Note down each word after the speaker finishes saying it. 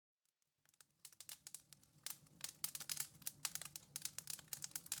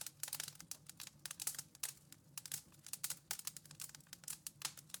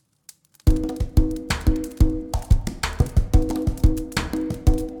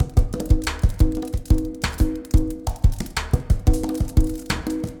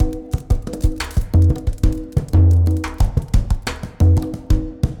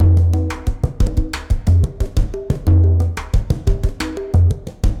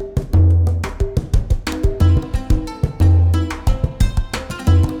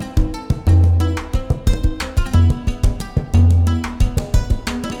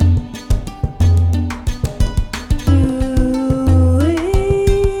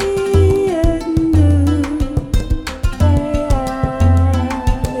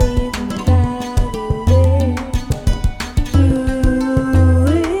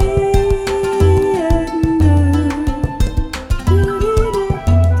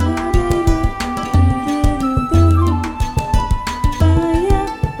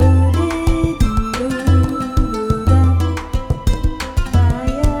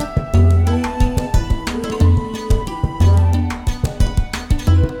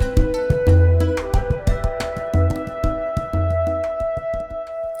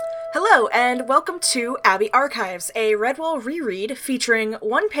and welcome to Abbey Archives, a Redwall reread featuring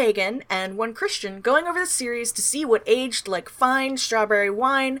one pagan and one Christian going over the series to see what aged like fine strawberry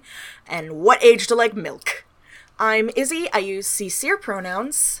wine and what aged like milk. I'm Izzy, I use she/her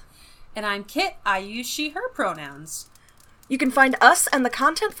pronouns. And I'm Kit, I use she/her pronouns. You can find us and the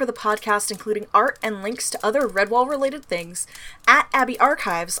content for the podcast, including art and links to other Redwall-related things, at Abbey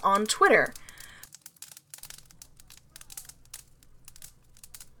Archives on Twitter.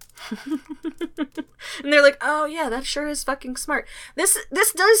 And they're like, oh yeah, that sure is fucking smart. This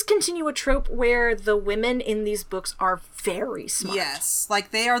does continue a trope where the women in these books are very smart. Yes,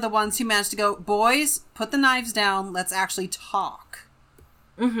 like they are the ones who managed to go, boys, put the knives down, let's actually talk.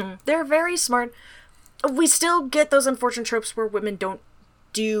 Mm-hmm. They're very smart. We still get those unfortunate tropes where women don't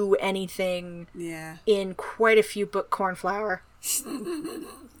do anything in quite a few book Cornflower.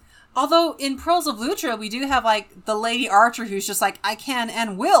 Although, in Pearls of Lutra, we do have, like, the Lady Archer who's just like, I can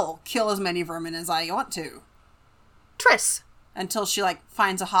and will kill as many vermin as I want to. Triss. Until she, like,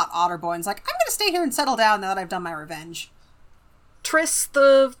 finds a hot otter boy and's like, I'm gonna stay here and settle down now that I've done my revenge. Triss,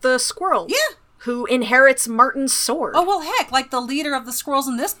 the squirrel. Yeah. Who inherits Martin's sword. Oh, well, heck, like, the leader of the squirrels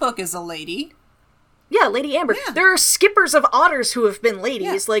in this book is a lady. Yeah, Lady Amber. Yeah. There are skippers of otters who have been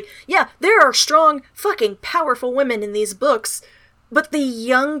ladies. Yeah. Like, yeah, there are strong, fucking powerful women in these books. But the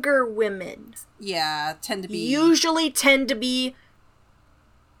younger women usually tend to be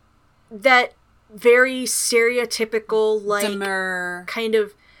that very stereotypical, like, demure, kind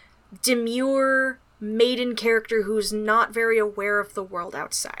of demure maiden character who's not very aware of the world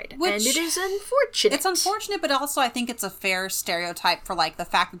outside. And it is unfortunate. It's unfortunate, but also I think it's a fair stereotype for, like, the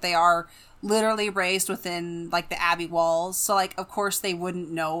fact that they are literally raised within, like, the Abbey walls. So, like, of course they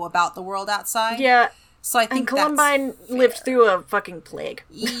wouldn't know about the world outside. Yeah. So I think Columbine lived through a fucking plague.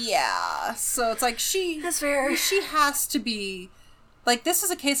 Yeah. So it's like That's fair. She has to be, like, this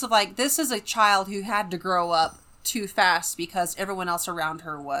is a case of, like, this is a child who had to grow up too fast because everyone else around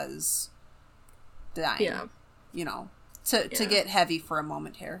her was dying. Yeah. You know, to get heavy for a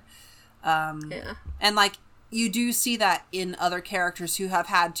moment here. Yeah. And, like, you do see that in other characters who have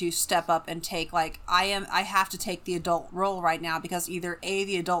had to step up and take, like, I have to take the adult role right now because either A,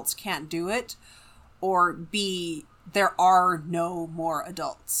 the adults can't do it, or B, there are no more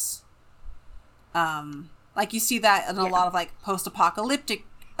adults. Like, you see that in a lot of, like, post-apocalyptic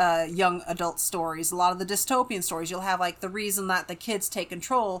young adult stories. A lot of the dystopian stories, you'll have, like, the reason that the kids take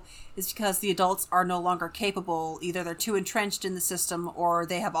control is because the adults are no longer capable. Either they're too entrenched in the system, or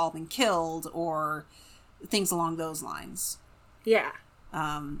they have all been killed, or things along those lines. Yeah.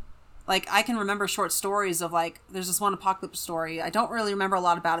 Like, I can remember short stories of, like, there's this one apocalypse story. I don't really remember a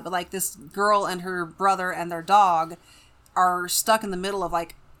lot about it, but, like, this girl and her brother and their dog are stuck in the middle of,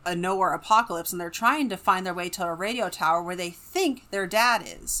 like, a nowhere apocalypse, and they're trying to find their way to a radio tower where they think their dad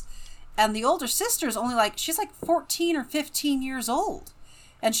is. And the older sister's only, like, she's, like, 14 or 15 years old.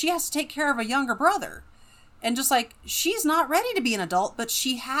 And she has to take care of a younger brother. And just, like, she's not ready to be an adult, but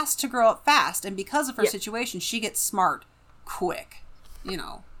she has to grow up fast. And because of her situation, she gets smart quick, you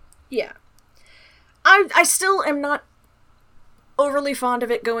know. Yeah. I still am not overly fond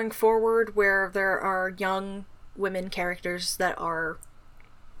of it going forward, where there are young women characters that are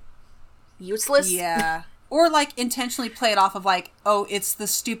useless. Yeah. Or, like, intentionally play it off of, like, oh, it's the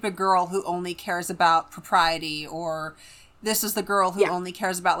stupid girl who only cares about propriety, or this is the girl who only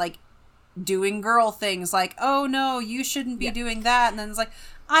cares about, like, doing girl things, like, oh, no, you shouldn't be doing that, and then it's like,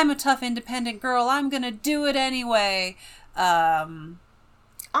 I'm a tough, independent girl, I'm gonna do it anyway.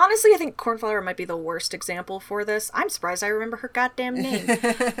 Honestly, I think Cornflower might be the worst example for this. I'm surprised I remember her goddamn name.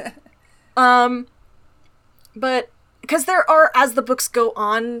 But, because there are, as the books go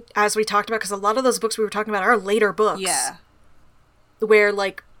on, as we talked about, because a lot of those books we were talking about are later books. Yeah. Where,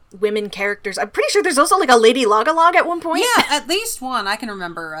 like, women characters, I'm pretty sure there's also, like, a Lady Log-a-Log at one point. Yeah, at least one I can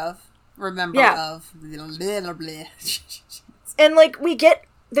remember of. And, like,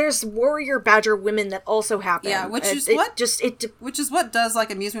 there's warrior badger women that also happen. Yeah, which is what does,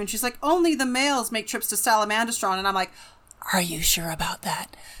 like, amuse me when she's like, only the males make trips to Salamandastron, and I'm like, are you sure about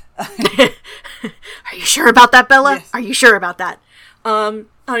that? Are you sure about that, Bella? Yes. Are you sure about that?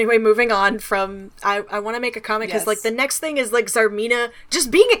 Anyway, moving on from, I want to make a comment, because, like, the next thing is, like, Zarmina just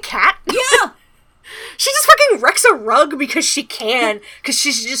being a cat. Yeah! She just fucking wrecks a rug because she can, because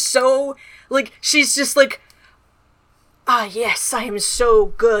she's just so, like, she's just like, ah, yes, I am so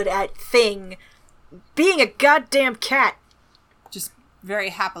good at being a goddamn cat. Just very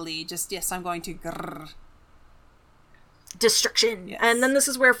happily, yes, I'm going to destruction. Yes. And then this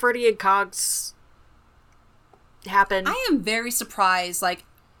is where Ferdy and Cogs happen. I am very surprised, like,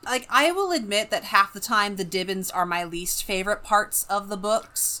 I will admit that half the time the Dibbins are my least favorite parts of the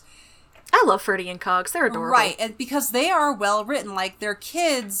books. I love Ferdy and Cogs. They're adorable. Right, and because they are well written, like, they're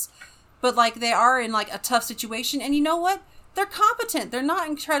kids, but, like, they are in, like, a tough situation, and you know what? They're competent. They're not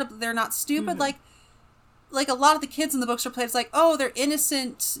incredible. They're not stupid. Like a lot of the kids in the books are played, it's like, oh, they're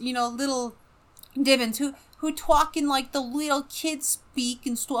innocent, you know, little Dibbins who talk in, like, the little kids speak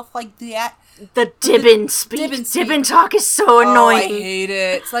and stuff like that. The Dibbin speak. Dibbin talk is so annoying. I hate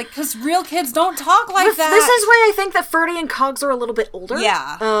it. It's like, because real kids don't talk like that. This is why I think that Ferdy and Cogs are a little bit older.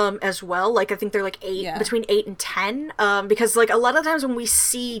 Yeah. As well. Like, I think they're, like, between 8 and 10. Because, like, a lot of times when we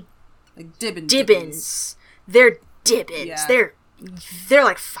see like Dibbins, they're Dibbins. Yeah. They're,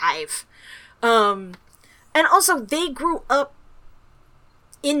 like, 5. And also, they grew up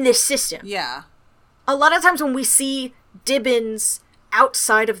in this system. Yeah. A lot of times when we see Dibbins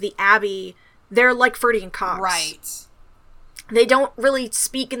outside of the Abbey, they're like Ferdy and Cogs. Right. They don't really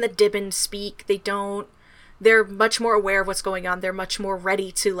speak in the Dibbin speak. They're much more aware of what's going on. They're much more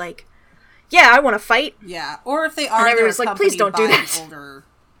ready to, like, yeah, I want to fight. Yeah. Or if they are, and everyone's like, please don't do that. Older,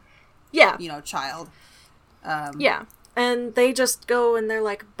 yeah. You know, child. Yeah. And they just go and they're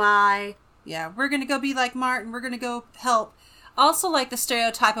like, bye. Yeah, we're going to go be like Martin. We're going to go help. Also, like, the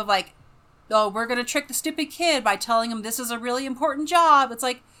stereotype of, like, oh, we're going to trick the stupid kid by telling him this is a really important job. It's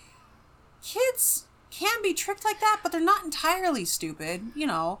like, kids can be tricked like that, but they're not entirely stupid, you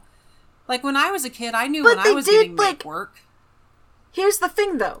know. Like, when I was a kid, I knew when I was getting make work. Here's the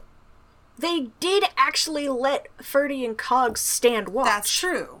thing, though. They did actually let Ferdy and Cogs stand watch. That's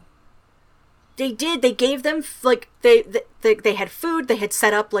true. They did. They gave them, like, they had food. They had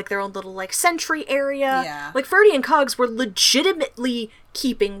set up, like, their own little, like, sentry area. Yeah. Like, Ferdy and Cogs were legitimately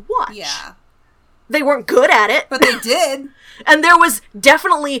keeping watch. Yeah. They weren't good at it. But they did. And there was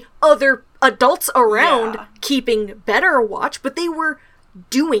definitely other adults around keeping better watch, but they were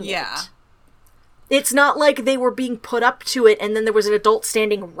doing it. It's not like they were being put up to it and then there was an adult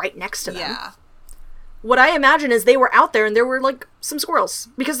standing right next to them. Yeah. What I imagine is they were out there and there were, like, some squirrels.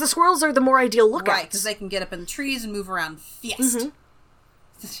 Because the squirrels are the more ideal lookouts. Right, because they can get up in the trees and move around fast. Mm-hmm.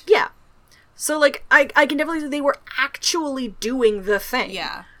 Yeah. So, like, I can definitely say they were actually doing the thing.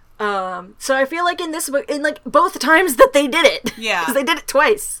 Yeah. So I feel like in this book, in, like, both times that they did it. Yeah. Because they did it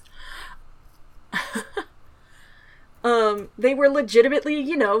twice. They were legitimately,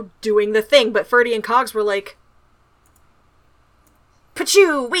 you know, doing the thing. But Ferdy and Cogs were like,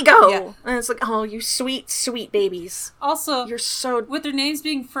 Pachoo, we go! Yeah. And it's like, oh, you sweet, sweet babies. Also, you're so... with their names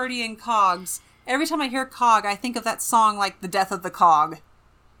being Ferdy and Cogs, every time I hear Cog, I think of that song, like, The Death of the Cog.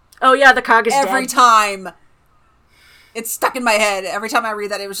 Oh yeah, the Cog is dead. Every time. It's stuck in my head. Every time I read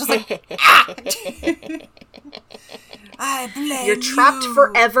that, it was just like, ah! I blame You're trapped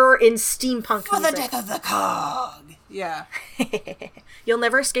forever in steampunk for music. the death of the Cog. Yeah. You'll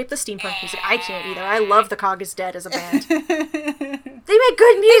never escape the steampunk music. I can't either. I love the Cog is Dead as a band. They make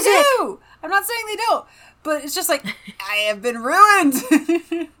good music. They do. I'm not saying they don't, but it's just like, I have been ruined.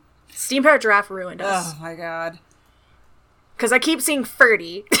 Steam Powered Giraffe ruined us. Oh my god. Because I keep seeing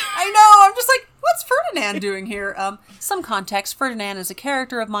Ferdy. I know. I'm just like, what's Ferdinand doing here? Some context. Ferdinand is a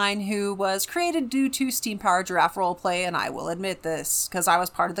character of mine who was created due to Steam Powered Giraffe roleplay, and I will admit this because I was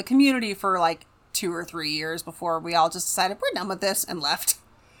part of the community for like 2 or 3 years before we all just decided we're done with this and left.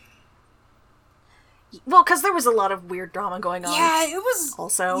 Well, because there was a lot of weird drama going on. Yeah, it was.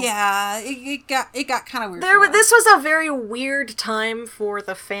 Also, yeah, it got kind of weird. This was a very weird time for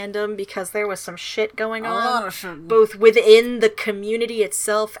the fandom because there was some shit going on, a lot of shit, both within the community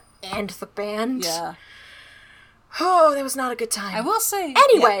itself and the band. Yeah. Oh, that was not a good time. I will say.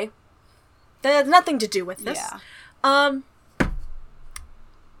 Anyway, that had nothing to do with this. Yeah.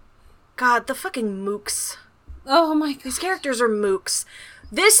 God, the fucking mooks. Oh my god. These characters are mooks.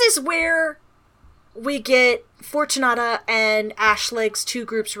 This is where we get Fortunata and Ashleg's two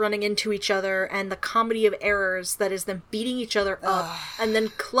groups running into each other and the comedy of errors that is them beating each other up and then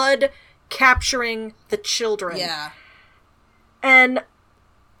Clud capturing the children. Yeah. And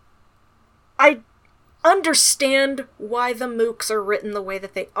I understand why the mooks are written the way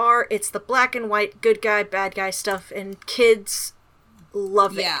that they are. It's the black and white, good guy, bad guy stuff, and kids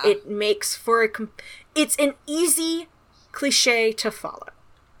love it. Yeah. It makes for it's an easy cliche to follow.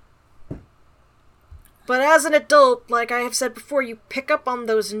 But as an adult, like I have said before, you pick up on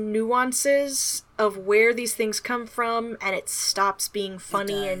those nuances of where these things come from, and it stops being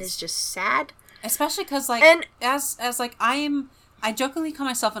funny and is just sad. Especially because, like, and, as like, I jokingly call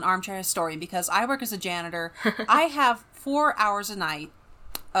myself an armchair historian because I work as a janitor. I have 4 hours a night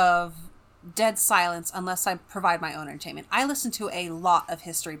of dead silence unless I provide my own entertainment. I listen to a lot of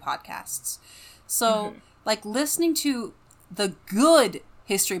history podcasts. So, like, listening to the good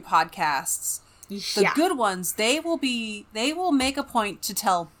history podcasts The good ones, they will make a point to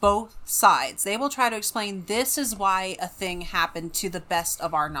tell both sides. They will try to explain this is why a thing happened to the best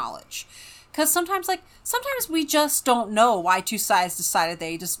of our knowledge. Because sometimes we just don't know why two sides decided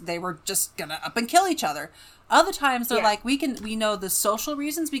they were just gonna up and kill each other. Other times they're like, we know the social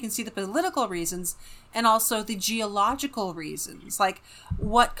reasons, we can see the political reasons, and also the geological reasons. Like,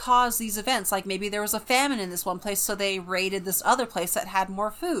 what caused these events? Like, maybe there was a famine in this one place, so they raided this other place that had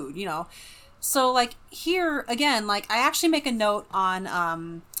more food, you know? So, like, here, again, like, I actually make a note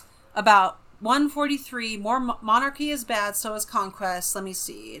on, about 143, more monarchy is bad, so is conquest. Let me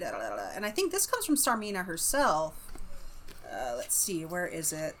see. Da, da, da, da. And I think this comes from Sarmina herself. Let's see, where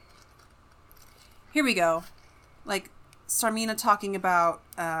is it? Here we go. Like, Sarmina talking about,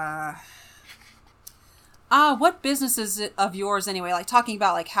 what business is it of yours anyway? Like, talking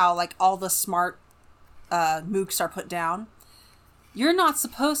about, like, how, like, all the smart, mooks are put down. You're not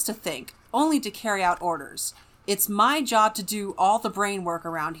supposed to think, only to carry out orders. It's my job to do all the brain work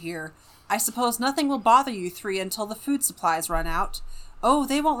around here. I suppose nothing will bother you three until the food supplies run out. Oh,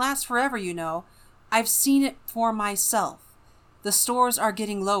 they won't last forever, you know. I've seen it for myself. The stores are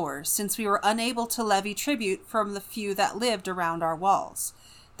getting lower, since we were unable to levy tribute from the few that lived around our walls.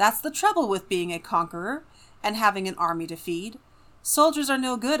 That's the trouble with being a conqueror, and having an army to feed. Soldiers are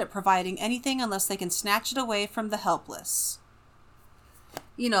no good at providing anything unless they can snatch it away from the helpless.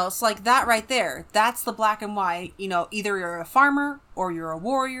 You know, it's like that right there. That's the black and white. You know, either you're a farmer or you're a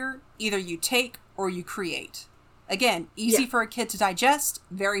warrior. Either you take or you create. Again, easy for a kid to digest.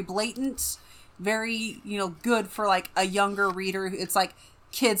 Very blatant. Very, you know, good for like a younger reader. It's like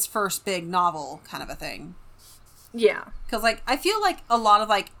kid's first big novel kind of a thing. Yeah. Because like, I feel like a lot of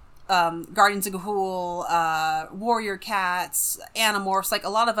like Guardians of Ga'Hoole, Warrior Cats, Animorphs, like a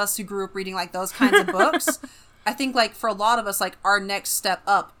lot of us who grew up reading like those kinds of books, I think like for a lot of us, like our next step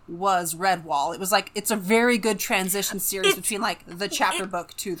up was Redwall. It was like, it's a very good transition series between like the chapter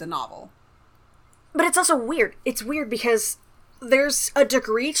book to the novel. But it's also weird. It's weird because there's a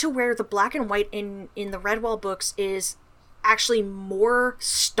degree to where the black and white in the Redwall books is actually more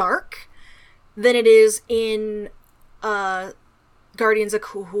stark than it is in Guardians of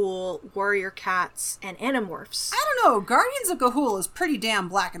Ga'Hoole, Warrior Cats, and Animorphs. I don't know. Guardians of Ga'Hoole is pretty damn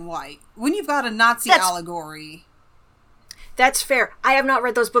black and white. When you've got a Nazi allegory. That's fair. I have not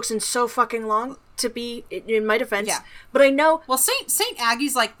read those books in so fucking long, to be in my defense. Yeah. But I know... Well, Saint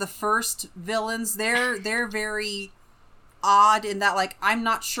Aggie's like the first villains. They're very odd in that, like, I'm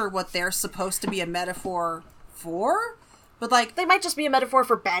not sure what they're supposed to be a metaphor for. But, like... They might just be a metaphor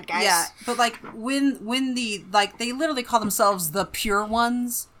for bad guys. Yeah, but, like, when the... Like, they literally call themselves the Pure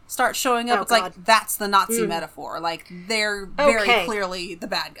Ones start showing up. It's God. Like, that's the Nazi metaphor. Like, they're very clearly the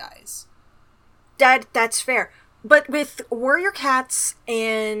bad guys. That's fair. But with Warrior Cats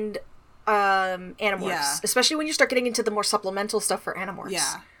and Animorphs, especially when you start getting into the more supplemental stuff for Animorphs.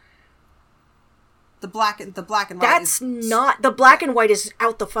 Yeah. The black and white. That's not... The black and white is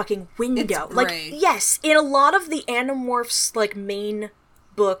out the fucking window. It's like, gray. yes, in a lot of the Animorphs, like, main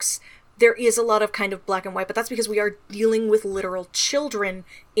books, there is a lot of kind of black and white, but that's because we are dealing with literal children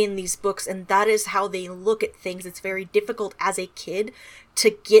in these books, and that is how they look at things. It's very difficult as a kid to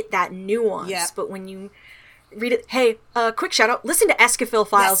get that nuance. Yeah. But when you read it... Hey, quick shout out. Listen to Escafil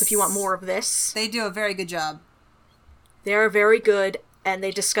Files if you want more of this. They do a very good job. They are very good. And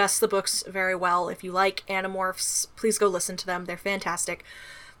they discuss the books very well. If you like Animorphs, please go listen to them. They're fantastic.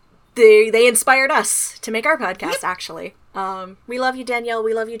 They inspired us to make our podcast, actually. We love you, Danielle.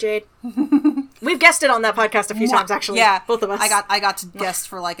 We love you, Jade. We've guested on that podcast a few times, actually. Yeah. Both of us. I got to guest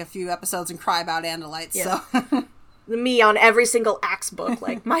for like a few episodes and cry about Andalites, so. Me on every single Axe book,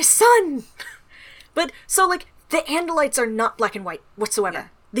 like, my son! But, so, like, the Andalites are not black and white whatsoever. Yeah.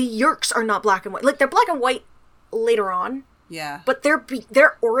 The Yeerks are not black and white. Like, they're black and white later on. Yeah. But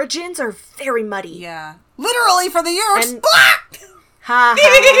their origins are very muddy. Yeah. Literally for the Yeerks, black! Ha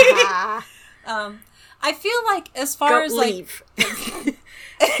ha ha. I feel like as far as leave. Like...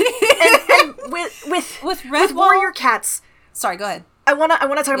 and with Warrior Cats... Sorry, go ahead. I wanna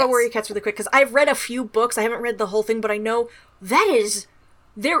talk about Warrior Cats really quick, because I've read a few books. I haven't read the whole thing, but I know that is...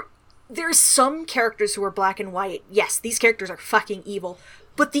 There's some characters who are black and white. Yes, these characters are fucking evil.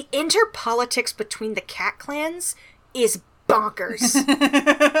 But the interpolitics between the cat clans is bonkers.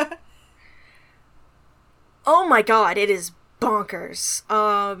 Oh my god, it is bonkers.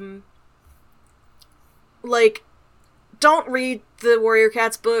 Like, don't read the Warrior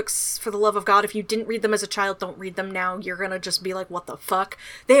Cats books, for the love of God. If you didn't read them as a child, don't read them now. You're gonna just be like, what the fuck?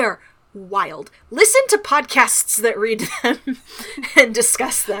 They are wild. Listen to podcasts that read them and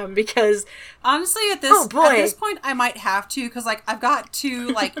discuss them, because honestly, at this point, I might have to, because like I've got two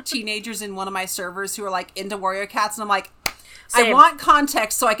like teenagers in one of my servers who are like into Warrior Cats, and I'm like, same. I want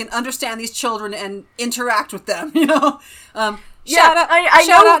context so I can understand these children and interact with them. You know. Shout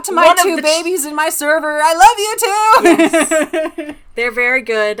out to my two babies in my server. I love you too. Yes. They're very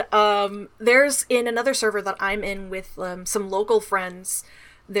good. There's in another server that I'm in with some local friends.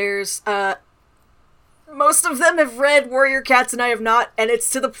 There's most of them have read Warrior Cats and I have not, and it's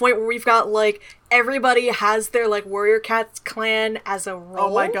to the point where we've got like everybody has their like Warrior Cats clan as a role.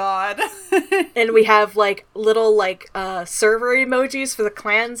 Oh my god. And we have like little like server emojis for the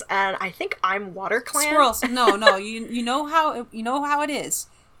clans, and I think I'm Water Clan. Squirrels. No, you know how it is.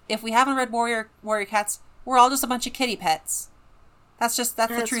 If we haven't read Warrior Cats, we're all just a bunch of kitty pets. That's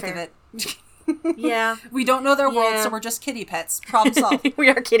the truth fair. of it. Yeah. We don't know their world, so we're just kitty pets. Problem solved. We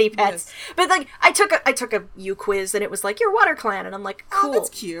are kitty pets. Yes. But like I took a U quiz and it was like, you're Water Clan, and I'm like, cool. Oh, that's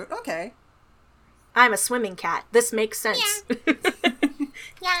cute. Okay. I'm a swimming cat. This makes sense. Yeah.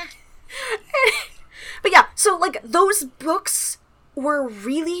 Yeah. But yeah, so like those books were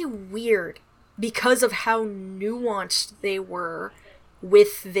really weird because of how nuanced they were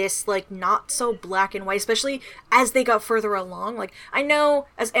with this like not so black and white, especially as they got further along. Like I know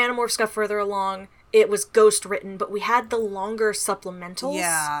as Animorphs got further along, it was ghost written, but we had the longer supplementals.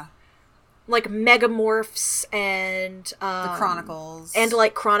 Yeah. Like Megamorphs and the Chronicles. And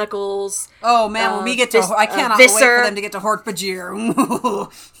like Chronicles. Oh man, when we get to I cannot wait for them to get to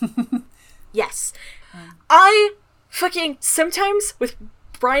Hork-Bajir. Yes. I fucking sometimes with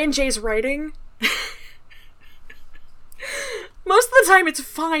Brian J's writing most of the time it's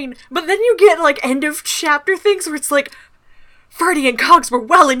fine, but then you get like end of chapter things where it's like Ferdy and Cogs were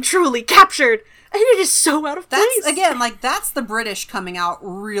well and truly captured, and it is so out of place. Again, like that's the British coming out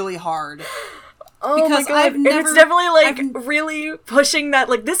really hard. Oh because my god! And it's definitely like really pushing that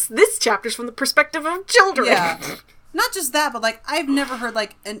like this chapter's from the perspective of children. Yeah. Not just that, but like I've never heard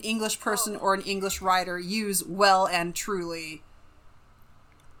like an English person or an English writer use well and truly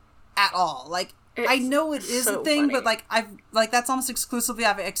at all. Like I know it is so a thing, funny. but like I've like that's almost exclusively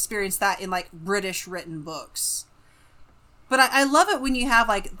I've experienced that in like British written books. But I love it when you have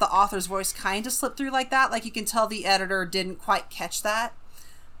like the author's voice kind of slip through like that. Like you can tell the editor didn't quite catch that.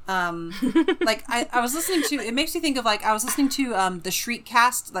 Like I was listening to, it makes me think of like I was listening to the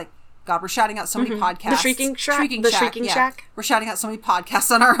Shriekcast. Like God, we're shouting out so many podcasts. The Shrieking Shack. We're shouting out so many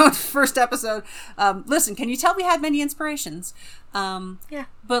podcasts on our own first episode. Listen, can you tell we had many inspirations? Yeah.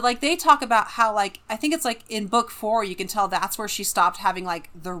 But like they talk about how like I think it's like in book 4 you can tell that's where she stopped having like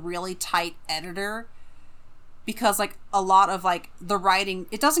the really tight editor, because like a lot of like the writing,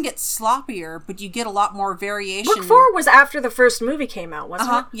 it doesn't get sloppier, but you get a lot more variation. Book 4 was after the first movie came out,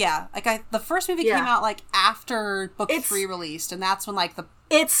 wasn't it? Yeah. Like the first movie came out like after book 3 released, and that's when like the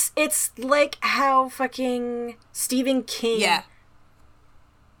It's like how fucking Stephen King,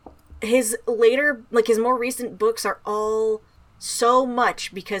 his later, like his more recent books are all so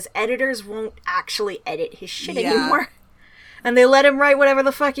much because editors won't actually edit his shit anymore. And they let him write whatever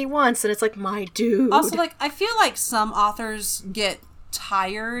the fuck he wants, and it's like, my dude. Also, like, I feel like some authors get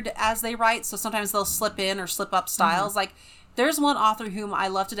tired as they write, so sometimes they'll slip in or slip up styles. Like, there's one author whom I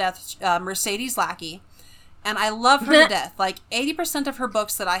love to death, Mercedes Lackey. And I love her to death. Like, 80% of her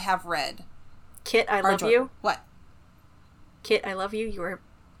books that I have read. Kit, I love you. What? Kit, I love you. You are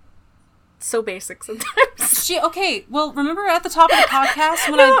so basic sometimes. Okay, well, remember at the top of the podcast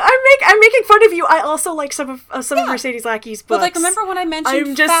when I'm making fun of you. I also like some of Mercedes Lackey's books. But, like, remember when I mentioned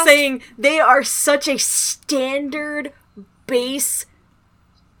I'm just saying, they are such a standard base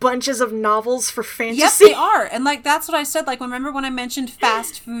bunches of novels for fantasy. Yes, they are. And, like, that's what I said. Like, remember when I mentioned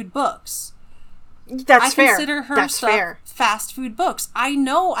fast food books? That's fair. I consider her stuff fast food books. I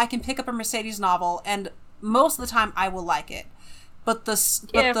know I can pick up a Mercedes novel, and most of the time I will like it. But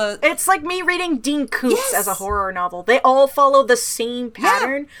it's like me reading Dean Koontz as a horror novel. They all follow the same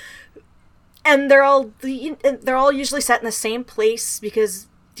pattern, and they're all usually set in the same place because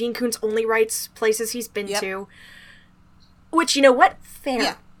Dean Koontz only writes places he's been to. Which, you know what? Fair.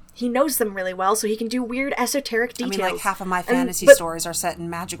 Yeah. He knows them really well, so he can do weird esoteric details. I mean, like half of my fantasy stories are set in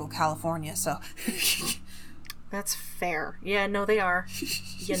magical California, so that's fair. Yeah, no, they are.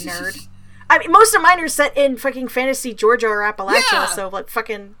 You nerd. I mean, most of mine are set in fucking fantasy Georgia or Appalachia, so like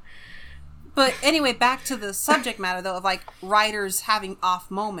fucking... But anyway, back to the subject matter, though, of like writers having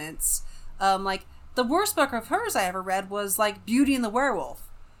off moments. Like, the worst book of hers I ever read was like Beauty and the Werewolf,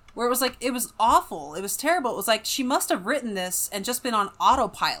 where it was like, it was awful. It was terrible. It was like, she must have written this and just been on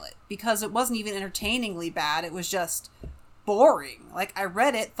autopilot because it wasn't even entertainingly bad. It was just boring. Like, I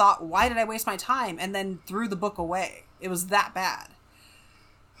read it, thought, why did I waste my time? And then threw the book away. It was that bad.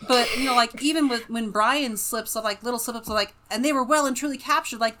 But, you know, like, even with when Brian slips of, like, little slip-ups of, like, and they were well and truly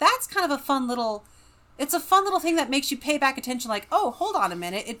captured, like, that's kind of a fun little, it's a fun little thing that makes you pay back attention, like, oh, hold on a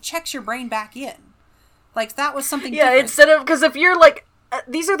minute, it checks your brain back in. Like, that was something different. Instead of, because if you're, like,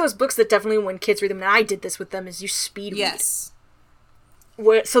 these are those books that definitely when kids read them, and I did this with them, is you speed read. Yes.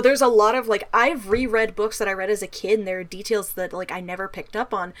 So there's a lot of, like, I've reread books that I read as a kid, and there are details that, like, I never picked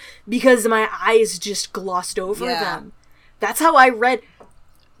up on, because my eyes just glossed over them. That's how I read.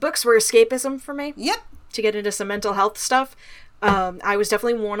 Books were escapism for me. Yep. To get into some mental health stuff. I was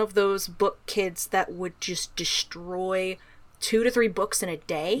definitely one of those book kids that would just destroy 2 to 3 books in a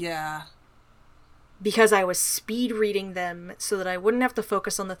day. Yeah. Because I was speed reading them so that I wouldn't have to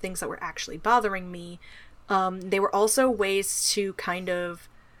focus on the things that were actually bothering me. They were also ways to kind of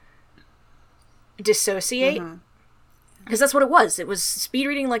dissociate. Because that's what it was. It was speed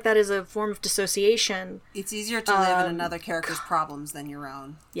reading like that is a form of dissociation. It's easier to live in another character's problems than your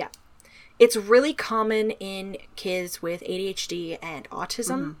own. Yeah. It's really common in kids with ADHD and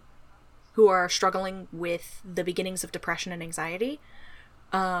autism who are struggling with the beginnings of depression and anxiety.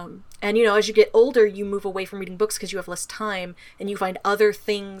 And, you know, as you get older, you move away from reading books because you have less time and you find other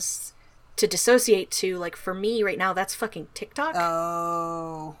things to dissociate to. Like, for me right now, that's fucking TikTok.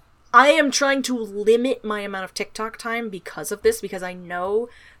 Oh. I am trying to limit my amount of TikTok time because of this, because I know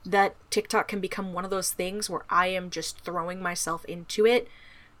that TikTok can become one of those things where I am just throwing myself into it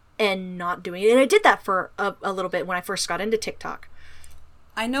and not doing it. And I did that for a little bit when I first got into TikTok.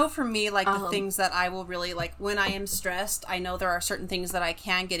 I know for me, like, the things that I will really, like, when I am stressed, I know there are certain things that I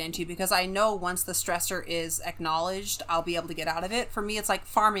can get into because I know once the stressor is acknowledged, I'll be able to get out of it. For me, it's like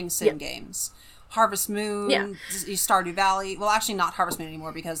farming sim games. Harvest Moon, Stardew Valley. Well, actually not Harvest Moon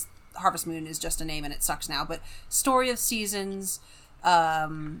anymore because Harvest Moon is just a name and it sucks now. But Story of Seasons,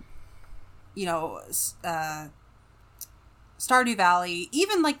 you know, Stardew Valley,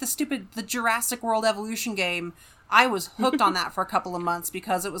 even like the Jurassic World Evolution game, I was hooked on that for a couple of months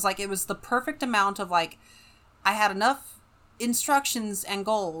because it was like, it was the perfect amount of like, I had enough instructions and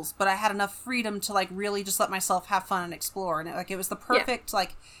goals, but I had enough freedom to like really just let myself have fun and explore. And it was the perfect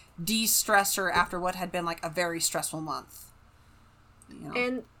like de-stressor after what had been like a very stressful month. You know?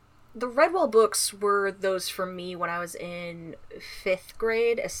 And the Redwall books were those for me when I was in 5th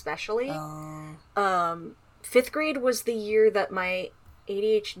grade, especially. 5th grade was the year that my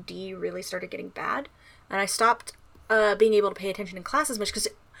ADHD really started getting bad, and I stopped being able to pay attention in class as much because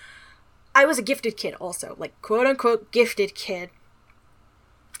I was a gifted kid also, like quote-unquote gifted kid.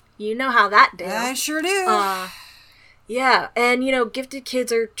 You know how that did. I sure do. Yeah, and you know, gifted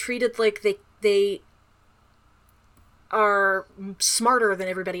kids are treated like they are smarter than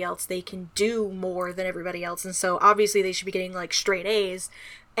everybody else. They can do more than everybody else, and so obviously they should be getting like straight A's.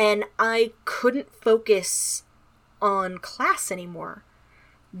 And I couldn't focus on class anymore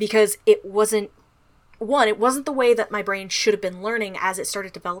because it wasn't the way that my brain should have been learning as it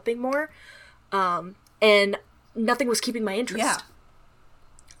started developing more. And nothing was keeping my interest. Yeah.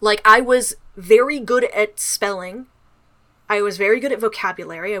 Like, I was very good at spelling. I was very good at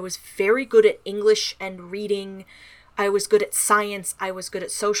vocabulary. I was very good at English and reading. I was good at science. I was good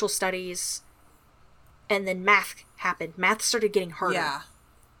at social studies. And then math happened. Math started getting harder. Yeah.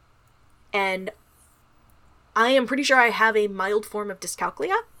 And I am pretty sure I have a mild form of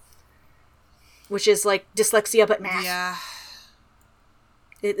dyscalculia, which is like dyslexia but math. Yeah.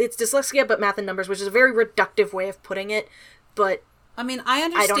 It's dyslexia but math and numbers, which is a very reductive way of putting it, but I mean, I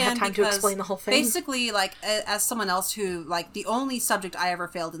understand. I don't have time to explain the whole thing. Basically, like, as someone else who, like, the only subject I ever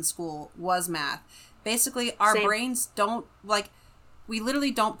failed in school was math. Basically, our brains don't, like, we literally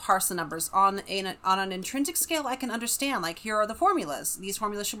don't parse the numbers. On an intrinsic scale, I can understand, like, here are the formulas. These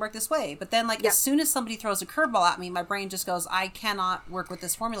formulas should work this way. But then, like, as soon as somebody throws a curveball at me, my brain just goes, I cannot work with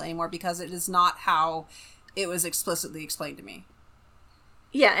this formula anymore because it is not how it was explicitly explained to me.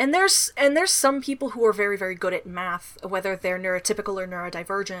 Yeah, and there's some people who are very, very good at math, whether they're neurotypical or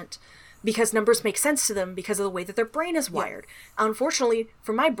neurodivergent, because numbers make sense to them because of the way that their brain is wired. Yeah. Unfortunately,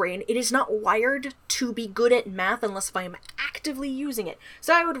 for my brain, it is not wired to be good at math unless I am actively using it.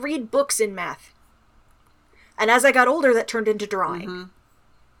 So I would read books in math. And as I got older, that turned into drawing.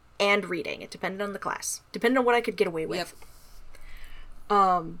 And reading. It depended on the class. Depended on what I could get away with.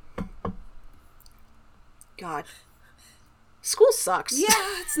 God. School sucks. Yeah,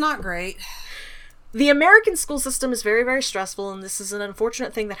 it's not great. The American school system is very, very stressful, and this is an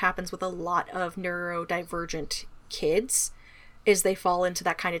unfortunate thing that happens with a lot of neurodivergent kids, is they fall into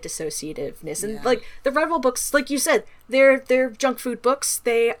that kind of dissociativeness. And, like, the Redwall books, like you said, they're junk food books.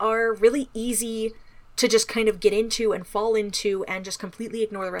 They are really easy to just kind of get into and fall into and just completely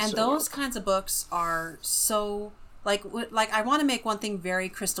ignore the rest of the world. And those kinds of books are so, like I want to make one thing very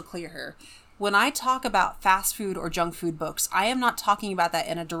crystal clear here. When I talk about fast food or junk food books, I am not talking about that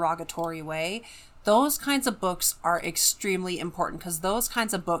in a derogatory way. Those kinds of books are extremely important because those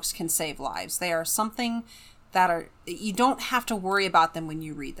kinds of books can save lives. They are something that you don't have to worry about them when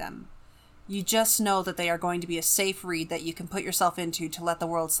you read them. You just know that they are going to be a safe read that you can put yourself into to let the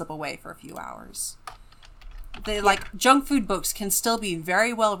world slip away for a few hours. Like junk food books can still be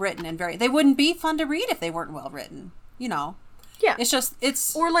very well written and they wouldn't be fun to read if they weren't well written, you know. Yeah.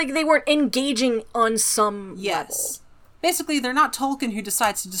 Or like they weren't engaging on some level. Basically, they're not Tolkien who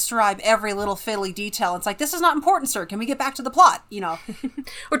decides to describe every little fiddly detail. It's like, this is not important, sir. Can we get back to the plot? You know.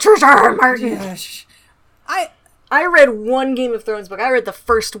 Or George R. R. Martin. Yes. I read one Game of Thrones book. I read the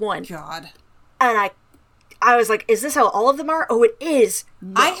first one. God. And I was like, is this how all of them are? Oh, it is.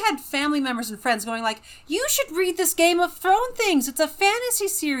 No. I had family members and friends going like, you should read this Game of Thrones things. It's a fantasy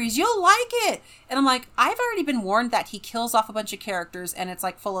series. You'll like it. And I'm like, I've already been warned that he kills off a bunch of characters and it's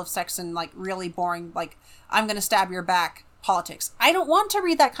like full of sex and like really boring, like, I'm going to stab your back politics. I don't want to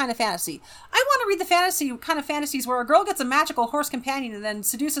read that kind of fantasy. I want to read the kind of fantasies where a girl gets a magical horse companion and then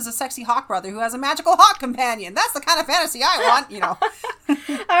seduces a sexy hawk brother who has a magical hawk companion. That's the kind of fantasy I want, you know.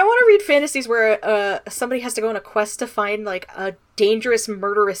 I want to read fantasies where somebody has to go on a quest to find like a dangerous,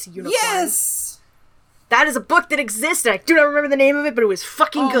 murderous unicorn. Yes! That is a book that exists, and I do not remember the name of it, but it was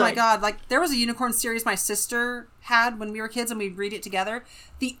fucking good. Oh my god, like, there was a unicorn series my sister had when we were kids, and we'd read it together.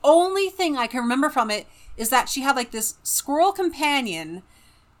 The only thing I can remember from it is that she had, like, this squirrel companion,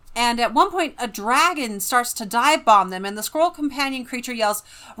 and at one point, a dragon starts to dive bomb them, and the squirrel companion creature yells,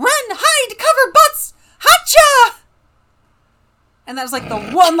 "Run, hide, cover butts, hacha!" And that was, like,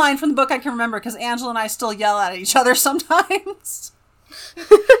 the one line from the book I can remember, because Angela and I still yell at each other sometimes.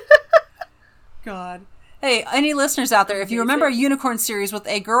 God. Hey, any listeners out there, if you remember a unicorn series with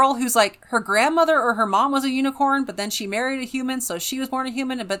a girl who's like, her grandmother or her mom was a unicorn, but then she married a human, so she was born a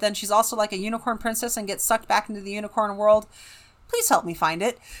human, but then she's also like a unicorn princess and gets sucked back into the unicorn world, please help me find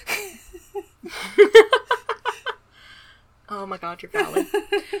it. Oh my god, you're valid.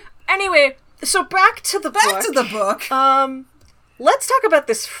 Anyway, so back to the book. Let's talk about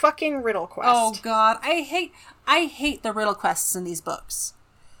this fucking riddle quest. Oh god, I hate the riddle quests in these books.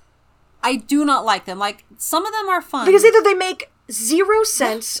 I do not like them. Like, some of them are fun. Because either they make zero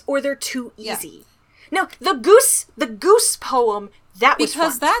sense or they're too easy. Yeah. No, the goose poem, that was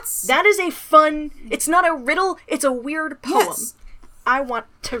fun. That is a fun, it's not a riddle, it's a weird poem. Yes. I want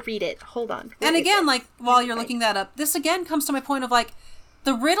to read it. Hold on. And again, like, while you're looking that up, this again comes to my point of, like,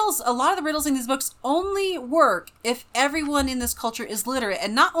 the riddles, a lot of the riddles in these books only work if everyone in this culture is literate.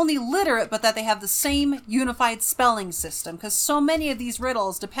 And not only literate, but that they have the same unified spelling system. Because so many of these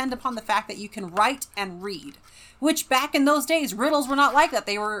riddles depend upon the fact that you can write and read. Which back in those days, riddles were not like that.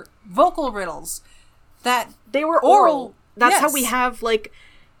 They were vocal riddles. They were oral. That's how we have, like,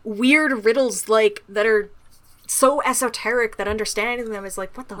 weird riddles, like, that are so esoteric that understanding them is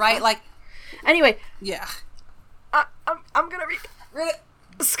like, what the fuck? Right, like... Anyway. Yeah. I'm gonna read it.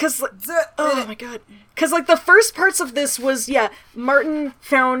 Because, like, oh my god. Because, like, the first parts of this was, Martin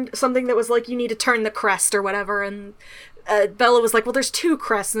found something that was like, you need to turn the crest or whatever, and Bella was like, well, there's two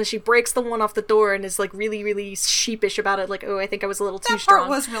crests, and then she breaks the one off the door and is, like, really, really sheepish about it, like, oh, I think I was a little too strong. That part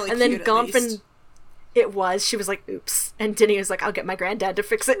was really and cute, then Gonfin, it was, she was like, oops, and Dinny was like, I'll get my granddad to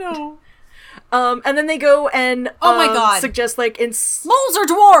fix it. No. And then they go and, oh my god, suggest, like, moles are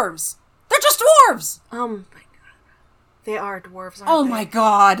dwarves! They're just dwarves! They are dwarves, aren't they? they? My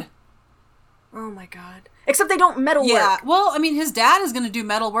god. Oh my god. Except they don't metal work. Yeah, well, I mean, his dad is going to do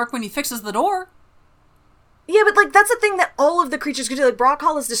metal work when he fixes the door. Yeah, but, like, that's the thing that all of the creatures could do. Like,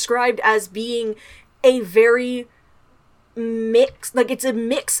 Brockhall is described as being a very it's a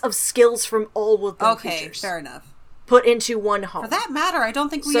mix of skills from all woodland creatures. Okay, fair enough. Put into one home. For that matter, I don't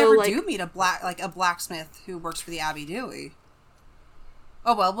think we ever do meet a blacksmith who works for the Abbey, do we?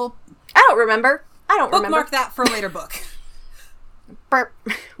 Oh, well, I don't remember. Bookmark that for a later book.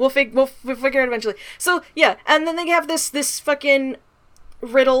 We'll figure it eventually. So, yeah, and then they have this fucking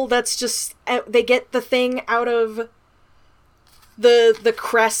riddle that's just, they get the thing out of the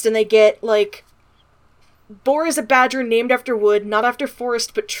crest, and they get, like, Boar is a badger named after wood, not after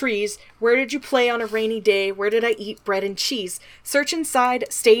forest but trees. Where did you play on a rainy day? Where did I eat bread and cheese? Search inside,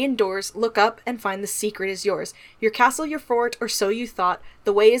 stay indoors, look up, and find the secret is yours. Your castle, your fort, or so you thought.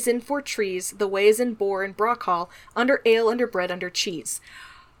 The way is in four trees, the way is in Boar and Brockhall, under ale, under bread, under cheese.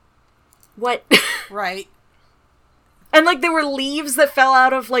 What? Right. And, like, there were leaves that fell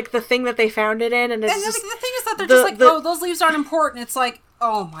out of, like, the thing that they found it in, and it's just... the thing is that they're just like, oh, those leaves aren't important. It's like,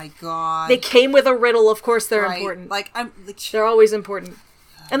 Oh my god. They came with a riddle, of course they're Right. important. Like, They're always important.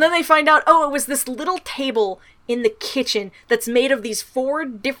 And then they find out, oh, it was this little table in the kitchen that's made of these 4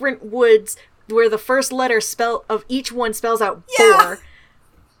 different woods where the first letter of each one spells out boar.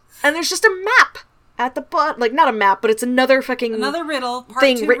 And there's just a map at the bottom. Like, not a map, but it's another riddle, part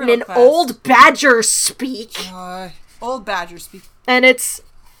thing 2 written riddle in quest. Old Badger speak. Old Badger speak. And it's...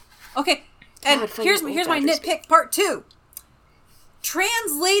 Okay, and God, fucking here's Old my Badger nitpick part 2.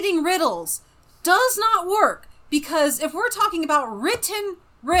 Translating riddles does not work, because if we're talking about written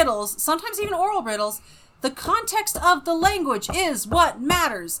riddles, sometimes even oral riddles, the context of the language is what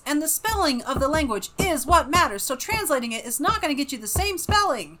matters, and the spelling of the language is what matters. So translating it is not going to get you the same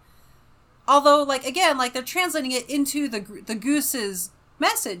spelling. Although, like, again, like, they're translating it into the goose's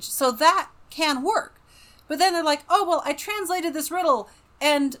message, so that can work. But then they're like, oh, well, I translated this riddle,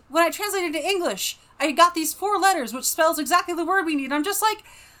 and when I translated it to English, I got these 4 letters, which spells exactly the word we need. I'm just like,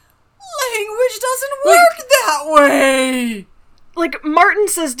 language doesn't work that way! Like, Martin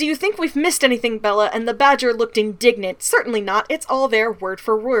says, do you think we've missed anything, Bella? And the Badger looked indignant. Certainly not. It's all there, word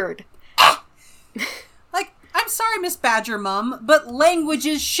for word. Like, I'm sorry, Miss Badger Mum, but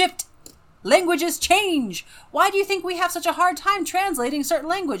languages shift. Languages change. Why do you think we have such a hard time translating certain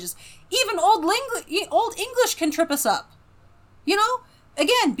languages? Even Old English can trip us up. You know?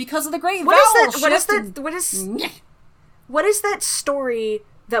 Again, because of the great vowel shift. What is that story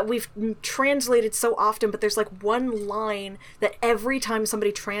that we've translated so often, but there's like one line that every time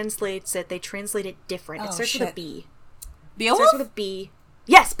somebody translates it, they translate it different. It starts with a B. Beowulf? It starts with a B.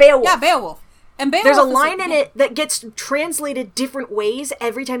 Yes, Beowulf. Yeah, Beowulf. And Beowulf There's a line in it that gets translated different ways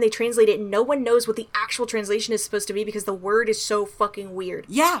every time they translate it, and no one knows what the actual translation is supposed to be because the word is so fucking weird.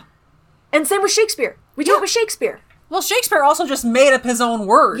 Yeah. And same with Shakespeare. We do it with Shakespeare. Well, Shakespeare also just made up his own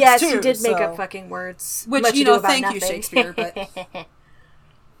words, yes, too. Yes, he did make up fucking words. Which, Much you ado know, about thank nothing. you, Shakespeare, but...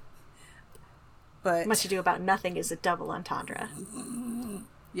 Much Ado About Nothing is a double entendre.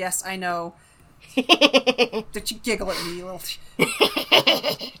 Yes, I know. Did you giggle at me, you little...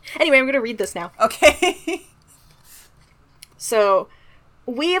 Anyway, I'm going to read this now. Okay. So,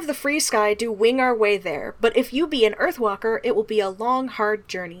 we of the free sky do wing our way there, but if you be an earthwalker, it will be a long, hard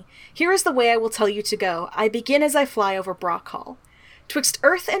journey. Here is the way I will tell you to go. I begin as I fly over Brock Hall. Twixt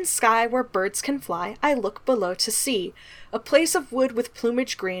earth and sky where birds can fly, I look below to see a place of wood with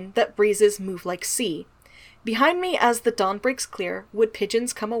plumage green that breezes move like sea. Behind me as the dawn breaks clear, wood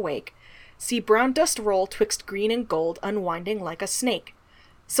pigeons come awake. See brown dust roll twixt green and gold, unwinding like a snake.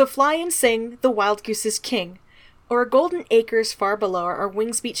 So fly and sing, the wild goose is king. O'er golden acres far below our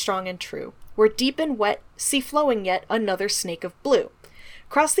wings beat strong and true. Where deep and wet, see flowing yet another snake of blue.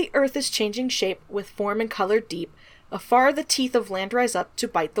 Across the earth is changing shape, with form and color deep. Afar the teeth of land rise up to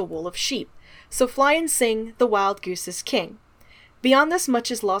bite the wool of sheep. So fly and sing, the wild goose is king. Beyond this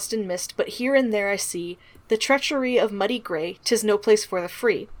much is lost in mist, but here and there I see the treachery of muddy gray, 'tis no place for the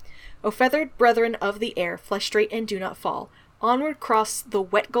free. O feathered brethren of the air, fly straight and do not fall. Onward cross the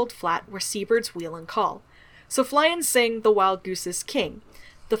wet gold flat, where seabirds wheel and call. So fly and sing, the wild goose is king.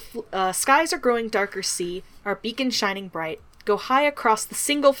 The skies are growing darker, see, our beacon shining bright. Go high across the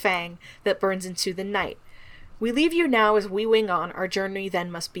single fang that burns into the night. We leave you now as we wing on, our journey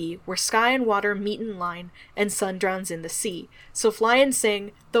then must be, where sky and water meet in line, and sun drowns in the sea. So fly and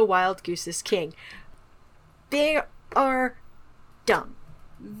sing, the wild goose is king. They are dumb.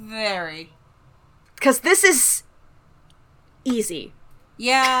 Very. Because this is easy.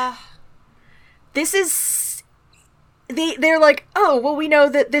 Yeah. This is... They're like, oh, well, we know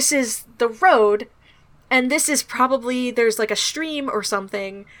that this is the road, and this is probably, there's like a stream or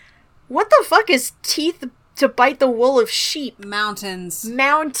something. What the fuck is teeth to bite the wool of sheep? Mountains.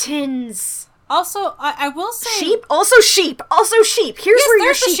 Mountains. Also, I will say... Sheep? Also sheep. Also sheep. Here's where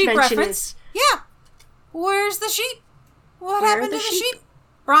your sheep mention reference. is. Yeah. Where's the sheep? What happened to the sheep?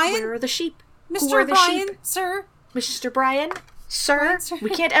 Brian? Where are the sheep? Who Mr. are the Brian, sheep? sir? Mr. Brian? Sir? Sir. We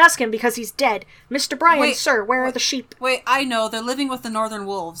can't ask him because he's dead. Mr. Brian, Wait, sir, where are the sheep? Wait, I know. They're living with the northern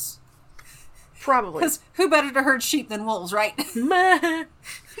wolves. Probably. Because who better to herd sheep than wolves, right?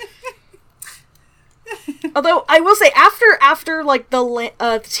 Although, I will say, after like,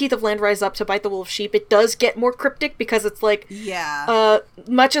 the teeth of land rise up to bite the wool of sheep, it does get more cryptic because it's like, yeah.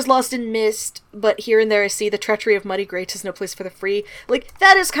 Much is lost in mist, but here and there I see the treachery of muddy gray, 'tis no place for the free. Like,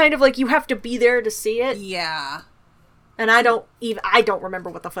 that is kind of like, you have to be there to see it. Yeah. And I don't remember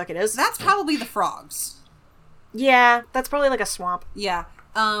what the fuck it is. That's probably the frogs. Yeah, that's probably like a swamp. Yeah.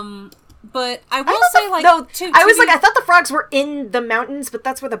 But I will say, like... I thought the frogs were in the mountains, but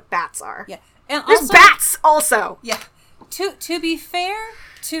that's where the bats are. Yeah. And there's also, bats also. Yeah. To be fair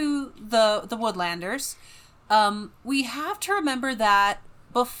to the Woodlanders, we have to remember that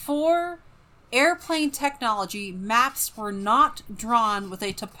before airplane technology, maps were not drawn with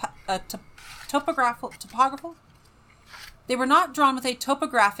a topographical. They were not drawn with a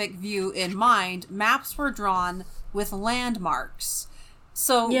topographic view in mind. Maps were drawn with landmarks.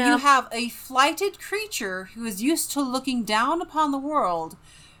 So you have a flighted creature who is used to looking down upon the world,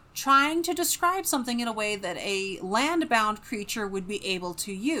 trying to describe something in a way that a land-bound creature would be able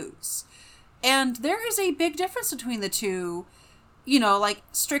to use. And there is a big difference between the two, you know, like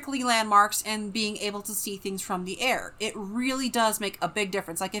strictly landmarks and being able to see things from the air. It really does make a big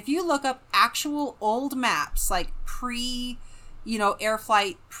difference. Like if you look up actual old maps, like air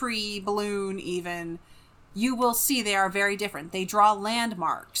flight, pre-balloon even, you will see they are very different. They draw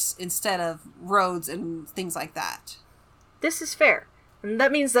landmarks instead of roads and things like that. This is fair. And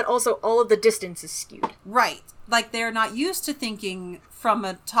that means that also all of the distance is skewed. Right. Like, they're not used to thinking from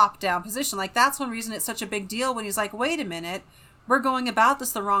a top-down position. Like, that's one reason it's such a big deal when he's like, wait a minute, we're going about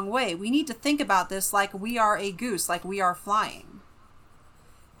this the wrong way. We need to think about this like we are a goose, like we are flying.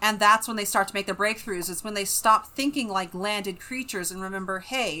 And that's when they start to make their breakthroughs. It's when they stop thinking like landed creatures and remember,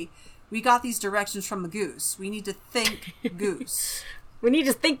 hey, we got these directions from the goose. We need to think goose. We need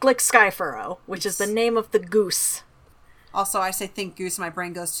to think like Skyfurrow, which is the name of the goose. Also, I say think goose, my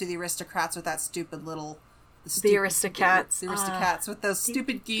brain goes to the aristocrats with that stupid little... The Aristocats. The Aristocats with those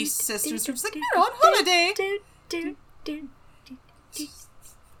stupid geese sisters who's like, we're on holiday.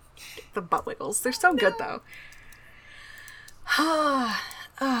 The butt wiggles. They're so good, though. Oh,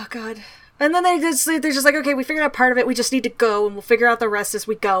 God. And then they're just like, okay, we figured out part of it. We just need to go, and we'll figure out the rest as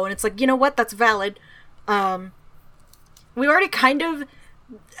we go. And it's like, you know what? That's valid. We already kind of...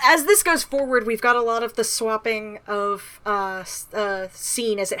 As this goes forward, we've got a lot of the swapping of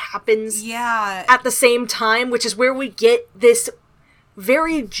scene as it happens at the same time, which is where we get this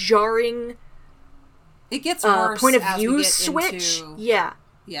very jarring it gets worse point of as view we get switch. Into... Yeah.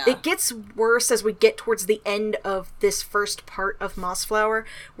 It gets worse as we get towards the end of this first part of Mossflower,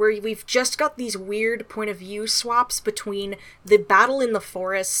 where we've just got these weird point of view swaps between the battle in the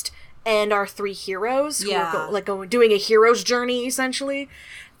forest and our three heroes who are doing a hero's journey, essentially.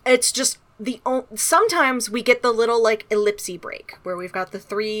 It's just sometimes we get the little like ellipsy break where we've got the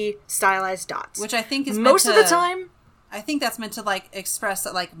three stylized dots, which I think is most of the time. I think that's meant to like express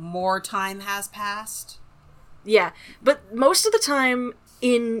that like more time has passed. Yeah, but most of the time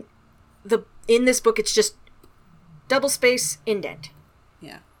in this book, it's just double space indent.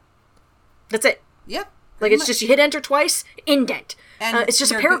 Yeah, that's it. Yep. Like it's just you hit enter twice, indent. And it's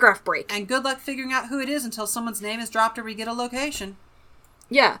just a paragraph break. And good luck figuring out who it is until someone's name is dropped or we get a location.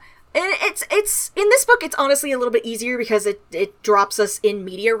 Yeah. And it's in this book, it's honestly a little bit easier because it drops us in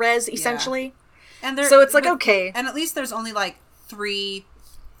media res, essentially. Yeah. And so it's like, okay. And at least there's only like three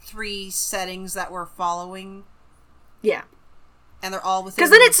settings that we're following. Yeah. And they're all within... Because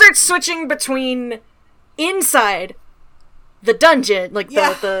then it starts switching between inside the dungeon, like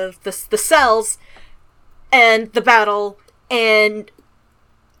the cells, and the battle, and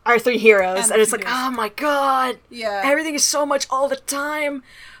our three heroes. And it's like, oh my god. Yeah. Everything is so much all the time.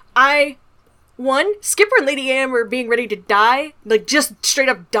 Skipper and Lady Amber being ready to die, like just straight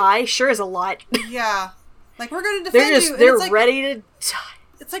up die, sure is a lot. Yeah. Like, we're going to defend you. They're like, ready to die.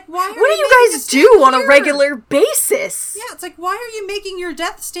 It's like, why are what do you guys do on a regular basis? Yeah, it's like, why are you making your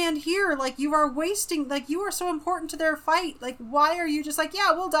death stand here? Like, you are wasting, like, you are so important to their fight. Like, why are you just like,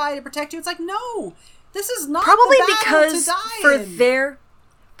 yeah, we'll die to protect you? It's like, no, this is not probably the battle to die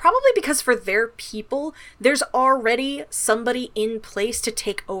Probably because for their people, there's already somebody in place to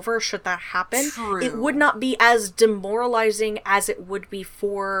take over should that happen. True. It would not be as demoralizing as it would be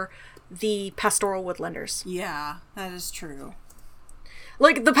for the Pastoral Woodlanders. Yeah, that is true.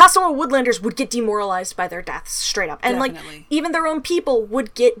 Like, the Pastoral Woodlanders would get demoralized by their deaths, straight up. And, Definitely. like, even their own people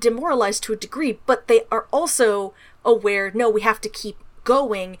would get demoralized to a degree, but they are also aware, no, we have to keep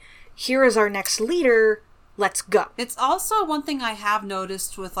going. Here is our next leader. Let's go. It's also one thing I have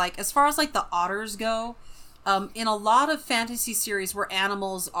noticed with, like, as far as, like, the otters go, in a lot of fantasy series where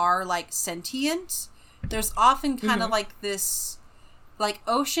animals are, like, sentient, there's often kind of, like, this, like,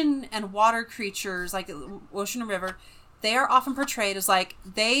 ocean and water creatures, like, ocean and river, they are often portrayed as, like,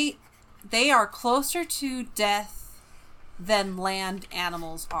 they are closer to death than land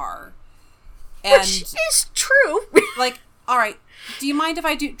animals are. And, which is true. like, alright, do you mind if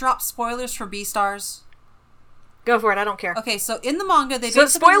I drop spoilers for Beastars? Go for it, I don't care. Okay, so in the manga, they basically...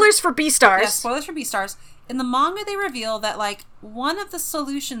 spoilers for Beastars. Yeah, spoilers for Beastars. In the manga, they reveal that, like, one of the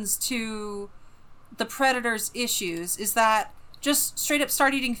solutions to the Predator's issues is that just straight up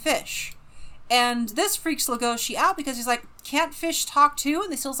start eating fish. And this freaks Legoshi out because he's like, can't fish talk too?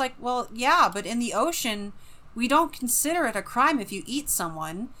 And the seal's like, well, yeah, but in the ocean, we don't consider it a crime if you eat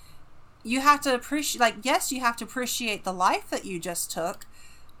someone. You have to appreciate, like, yes, you have to appreciate the life that you just took,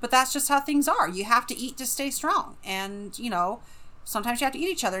 but that's just how things are. You have to eat to stay strong. And, you know, sometimes you have to eat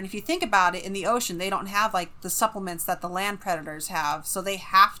each other. And if you think about it, in the ocean, they don't have, like, the supplements that the land predators have, so they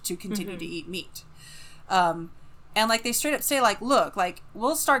have to continue to eat meat. And, like, they straight up say, like, look, like,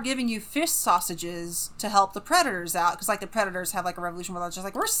 we'll start giving you fish sausages to help the predators out. Because, like, the predators have, like, a revolution where they're just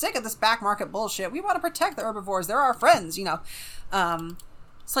like, we're sick of this back market bullshit. We want to protect the herbivores. They're our friends, you know.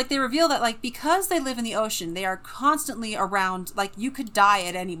 It's like they reveal that, like, because they live in the ocean, they are constantly around, like, you could die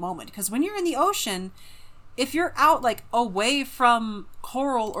at any moment. Because when you're in the ocean, if you're out, like, away from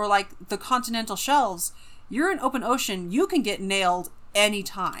coral or, like, the continental shelves, you're in open ocean, you can get nailed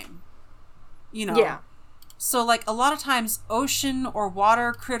anytime. You know? Yeah. So, like, a lot of times, ocean or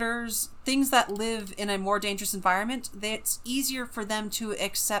water critters, things that live in a more dangerous environment, it's easier for them to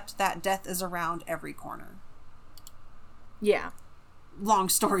accept that death is around every corner. Yeah. Long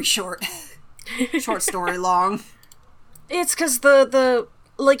story short. Short story long. It's because the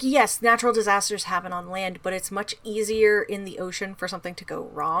like, yes, natural disasters happen on land, but it's much easier in the ocean for something to go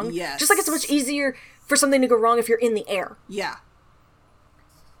wrong. Yes. Just like it's much easier for something to go wrong if you're in the air. Yeah.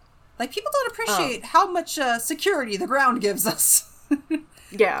 Like, people don't appreciate how much security the ground gives us.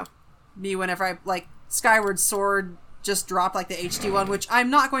 Yeah. Me, whenever I, like, Skyward Sword just dropped, like, the HD one, which I'm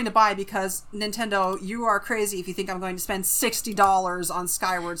not going to buy because, Nintendo, you are crazy if you think I'm going to spend $60 on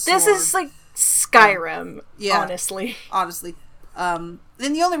Skyward Sword. This is, like, Skyrim, Yeah. honestly.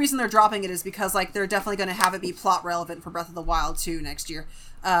 Then the only reason they're dropping it is because, like, they're definitely going to have it be plot relevant for Breath of the Wild 2 next year.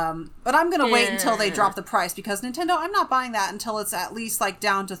 But I'm going to wait until they drop the price because Nintendo, I'm not buying that until it's at least, like,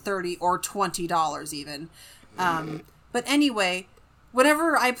 down to $30 or $20 even. But anyway,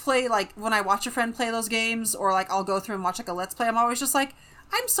 whenever I play, like, when I watch a friend play those games, or, like, I'll go through and watch, like, a Let's Play, I'm always just like,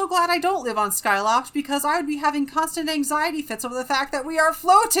 I'm so glad I don't live on Skyloft because I would be having constant anxiety fits over the fact that we are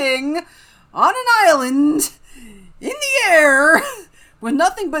floating on an island in the air with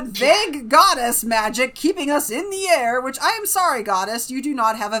nothing but vague goddess magic keeping us in the air, which I am sorry, goddess, you do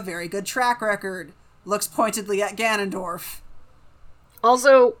not have a very good track record. Looks pointedly at Ganondorf.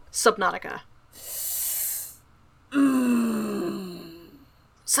 Also, Subnautica.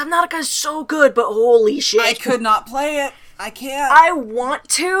 Subnautica is so good, but holy shit. I could not play it. I can't. I want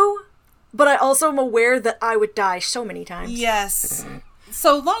to, but I also am aware that I would die so many times. Yes.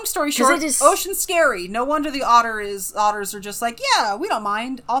 So, long story short, ocean's scary. No wonder the otters are just like, yeah, we don't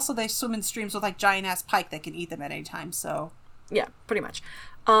mind. Also, they swim in streams with, like, giant-ass pike that can eat them at any time, so... Yeah, pretty much.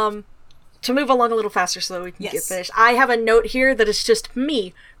 To move along a little faster so that we can get finished, I have a note here that is just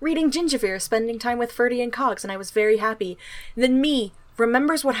me reading Gingivier, spending time with Ferdy and Cogs, and I was very happy. And then me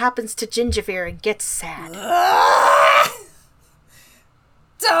remembers what happens to Gingivier and gets sad.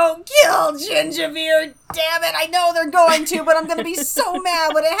 Don't kill Gingivier, damn it! I know they're going to, but I'm gonna be so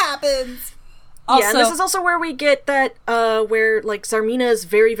mad when it happens. Also, yeah, and this is also where we get that, where, like, Zarmina is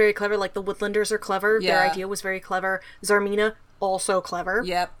very, very clever. Like, the Woodlanders are clever. Yeah. Their idea was very clever. Zarmina, also clever.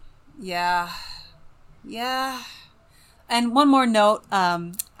 Yep. Yeah. Yeah. And one more note,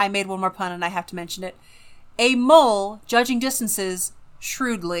 I made one more pun and I have to mention it. A mole judging distances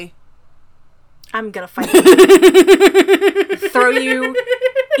shrewdly. I'm gonna fight you. Throw you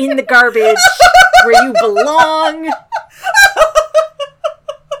in the garbage where you belong.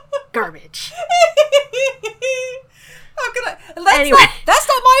 Garbage. How can I? That's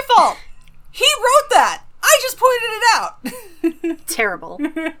not my fault. He wrote that. I just pointed it out. Terrible.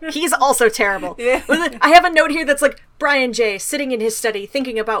 He's also terrible. Yeah. I have a note here that's like, Brian J. sitting in his study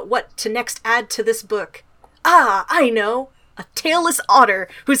thinking about what to next add to this book. Ah, I know. A tailless otter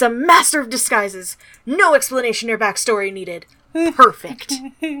who's a master of disguises. No explanation or backstory needed. Perfect.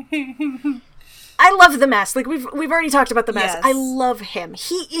 I love the mask. Like, we've already talked about the mask. Yes. I love him.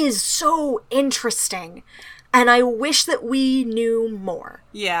 He is so interesting. And I wish that we knew more.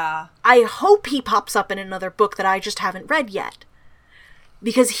 Yeah. I hope he pops up in another book that I just haven't read yet.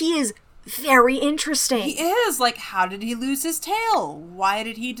 Because he is very interesting. He is. Like, how did he lose his tail? Why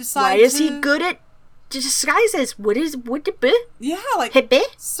did he decide Why is he good at disguises? What it be? Yeah, like, It be?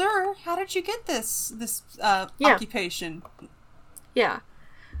 sir, how did you get this occupation? Yeah.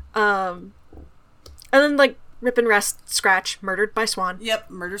 And then, like, Rip and Rest, Scratch, murdered by Swan. Yep,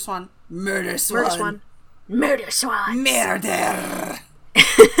 Murder Swan. Murder Swan. Murder Swan. Murder Swan. Murder!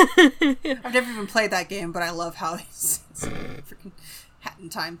 I've never even played that game, but I love how he's freaking Hat in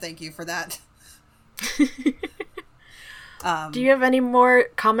Time. Thank you for that. Do you have any more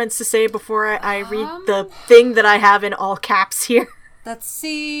comments to say before I read the thing that I have in all caps here? Let's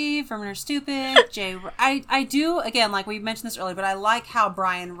see. Vermin are stupid. I do, again, like we mentioned this earlier, but I like how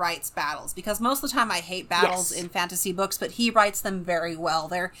Brian writes battles, because most of the time I hate battles in fantasy books, but he writes them very well.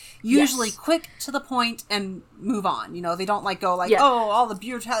 They're usually quick to the point and move on. You know, they don't like go like, oh, all the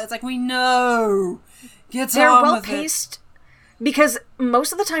brutality. It's like, we know. They're well paced. Because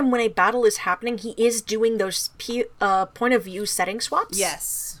most of the time when a battle is happening, he is doing those point of view setting swaps.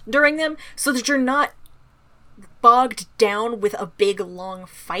 Yes. During them, so that you're not bogged down with a big long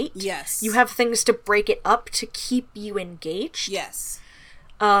fight. Yes. You have things to break it up to keep you engaged. Yes.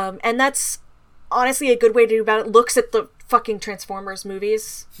 And that's honestly a good way to do about it. Looks at the fucking Transformers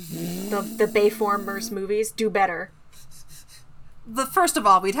movies. the Bayformers movies. Do better. First of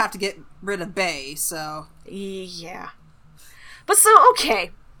all, we'd have to get rid of Bay, so... Yeah. But so, okay.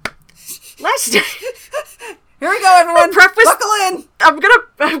 Last time... Here we go, everyone. Buckle in. I'm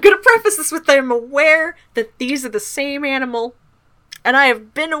gonna preface this with I'm aware that these are the same animal, and I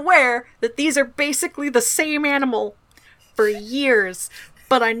have been aware that these are basically the same animal for years,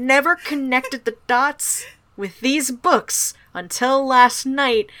 but I never connected the dots with these books until last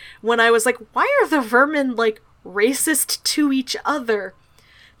night when I was like, why are the vermin like racist to each other?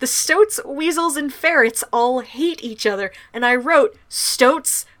 The stoats, weasels, and ferrets all hate each other, and I wrote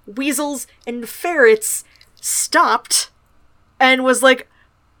stoats, weasels, and ferrets stopped and was like,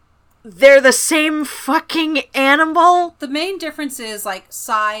 they're the same fucking animal? The main difference is like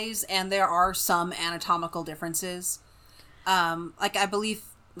size, and there are some anatomical differences. Like I believe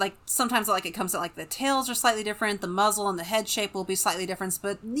like sometimes like it comes out like the tails are slightly different, the muzzle and the head shape will be slightly different,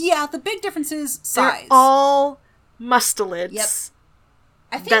 but yeah, the big difference is size. They're all mustelids. Yep.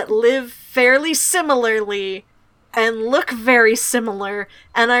 I think that live fairly similarly and look very similar,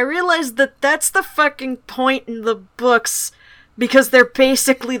 and I realized that that's the fucking point in the books, because they're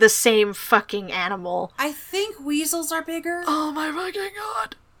basically the same fucking animal. I think weasels are bigger. Oh my fucking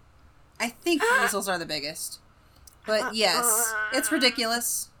god. I think weasels are the biggest. But yes, it's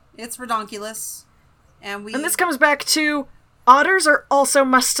ridiculous. It's redonkulous. And this comes back to otters are also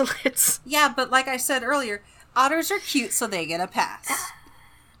mustelids. Yeah, but like I said earlier, otters are cute, so they get a pass.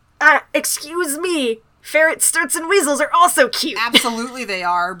 Excuse me. Ferrets, stoats, and weasels are also cute. Absolutely they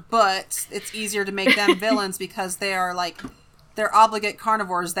are, but it's easier to make them villains because they are like, they're obligate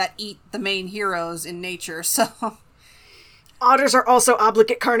carnivores that eat the main heroes in nature, so... Otters are also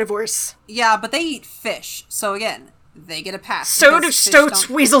obligate carnivores. Yeah, but they eat fish, so again, they get a pass. So do stoats,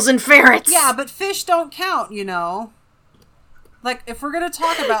 weasels, and ferrets. Yeah, but fish don't count, you know. Like, if we're gonna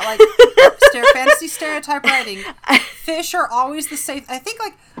talk about, like, fantasy stereotype writing, fish are always the same. I think,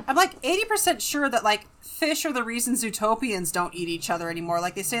 like, I'm, like, 80% sure that, like, fish are the reason Zootopians don't eat each other anymore.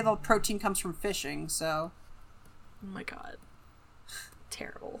 Like, they say the protein comes from fishing, so... Oh my god.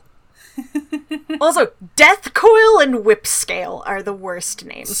 Terrible. Also, Death Coil and Whipscale are the worst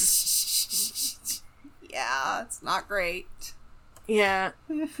names. Yeah, it's not great. Yeah.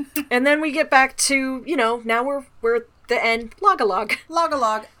 And then we get back to, you know, now we're at the end. Log-a-log.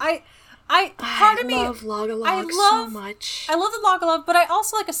 Log-a-log. I love Log-a-log so much. I love the Log-a-log, but I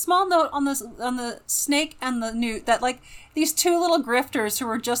also like a small note on the snake and the newt that like these two little grifters who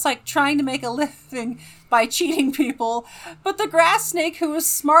were just like trying to make a living by cheating people, but the grass snake who was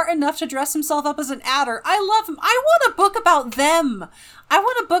smart enough to dress himself up as an adder, I love him. I want a book about them. I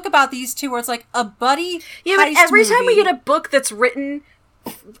want a book about these two where it's like a buddy Yeah, but every time we get a book that's written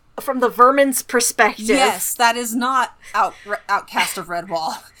from the vermin's perspective. Yes, that is not Outcast of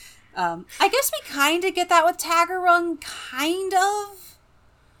Redwall. I guess we kind of get that with Tagarung, kind of.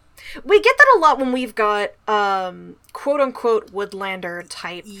 We get that a lot when we've got quote-unquote Woodlander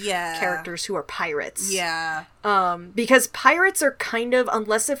type characters who are pirates. Yeah. Because pirates are kind of,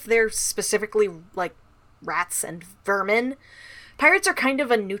 unless if they're specifically like rats and vermin, pirates are kind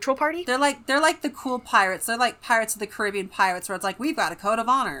of a neutral party. They're like the cool pirates. They're like Pirates of the Caribbean pirates where it's like, we've got a code of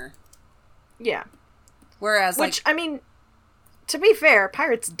honor. Yeah. Whereas Which, I mean, to be fair,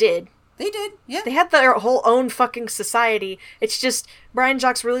 pirates did. They did, yeah. They had their whole own fucking society. It's just Brian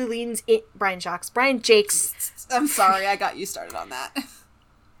Jakes really leans in... Brian Jakes. I'm sorry, I got you started on that.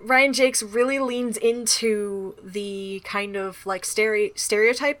 Brian Jakes really leans into the kind of, like,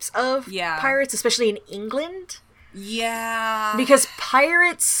 stereotypes of pirates, especially in England. Yeah. Because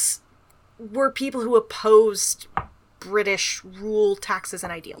pirates were people who opposed British rule, taxes,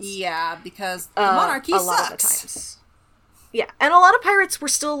 and ideals. Yeah, because the monarchy sucks. A lot of the times. Yeah, and a lot of pirates were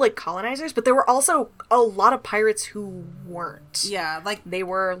still, like, colonizers, but there were also a lot of pirates who weren't. Yeah, like... They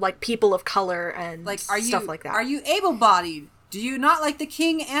were, like, people of color and like, stuff like that. Are you able-bodied? Do you not like the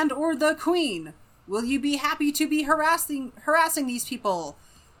king and or the queen? Will you be happy to be harassing these people?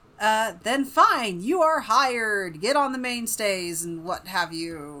 then fine, you are hired. Get on the mainstays and what have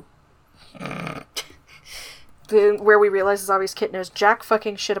you. Where we realize Zavi's kit knows jack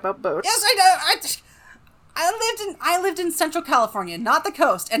fucking shit about boats. Yes, I know. I lived in Central California, not the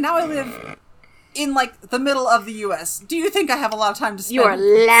coast, and now I live in like the middle of the U.S. Do you think I have a lot of time to spend? You are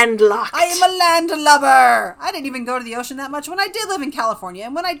landlocked. I am a landlubber. I didn't even go to the ocean that much when I did live in California,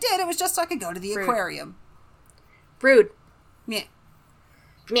 and when I did, it was just so I could go to the aquarium. Rude. Meh.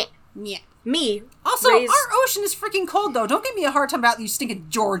 Meh. Meh. Me. Also, our ocean is freaking cold, though. Don't give me a hard time about you stinking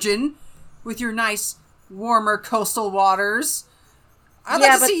Georgian with your nice, warmer coastal waters. I'd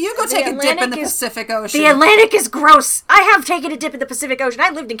like to see you go take a dip in the Pacific Ocean. The Atlantic is gross. I have taken a dip in the Pacific Ocean. I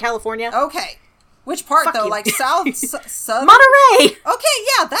lived in California. Okay. Which part, though? Like south, southern? Monterey! Okay,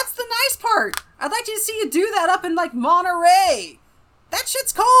 yeah, that's the nice part. I'd like to see you do that up in, like, Monterey. That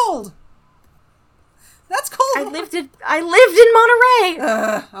shit's cold. That's cold. I lived in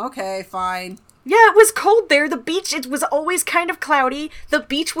Monterey. Okay, fine. Yeah, it was cold there. The beach, it was always kind of cloudy. The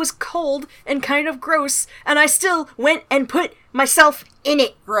beach was cold and kind of gross. And I still went and put myself in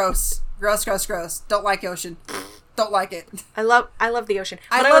it. Gross. Gross, gross, gross. Don't like ocean. Don't like it. I love the ocean.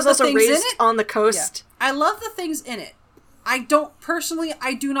 But I was love the also things in raised it. on the coast. Yeah. I love the things in it. I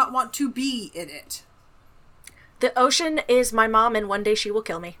do not want to be in it. The ocean is my mom, and one day she will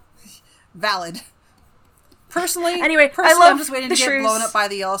kill me. Valid. Personally, I love I'm just waiting the to get shrews. blown up by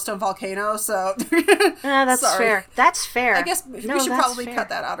the Yellowstone volcano, so... That's Sorry. fair. That's fair. I guess we should probably cut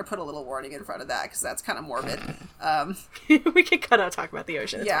that out or put a little warning in front of that, because that's kind of morbid. We can cut out talking about the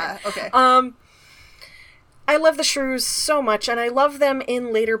ocean. It's yeah, fine. okay. I love the shrews so much, and I love them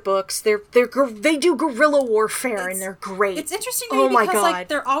in later books. They do guerrilla warfare, and they're great. It's interesting to me because like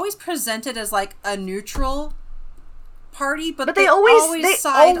they're always presented as like a neutral party, but they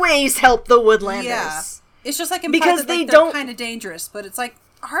always help the Woodlanders. Yeah, it's just like implied because that, like, they're kind of dangerous, but it's like,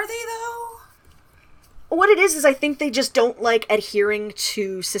 are they though? What it is I think they just don't like adhering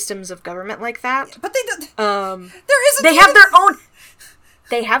to systems of government like that. But they don't. There isn't. They have their own.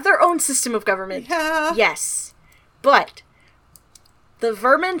 They have their own system of government. Yeah. Yes. But the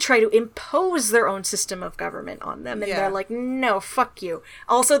vermin try to impose their own system of government on them. And they're like, no, fuck you.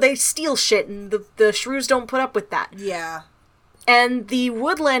 Also, they steal shit, and the shrews don't put up with that. Yeah. And the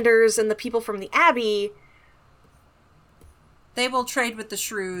Woodlanders and the people from the Abbey... They will trade with the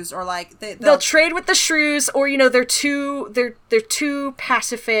shrews, or like... They'll trade with the shrews, or, they're too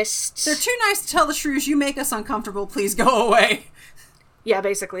pacifists. They're too nice to tell the shrews, you make us uncomfortable, please go away. Yeah,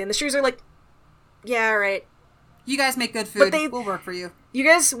 basically. And the shrews are like, yeah, all right. You guys make good food. We'll work for you. You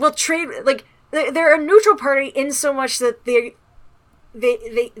guys will trade, like, they're a neutral party in so much that they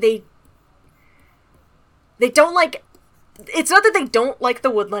don't like, it's not that they don't like the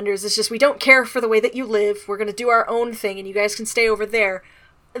Woodlanders, it's just we don't care for the way that you live, we're gonna do our own thing, and you guys can stay over there.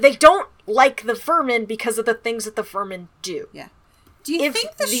 They like the vermin because of the things that the vermin do. Yeah. Do you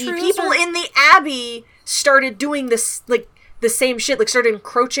think the shrews people in the Abbey started doing this, like, the same shit, like, started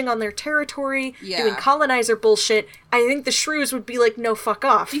encroaching on their territory, doing colonizer bullshit, I think the shrews would be like, no, fuck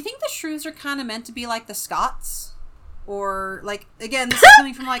off. Do you think the shrews are kind of meant to be like the Scots? Or, like, again, this is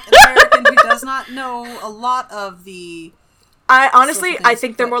coming from, like, an American who does not know a lot of the... I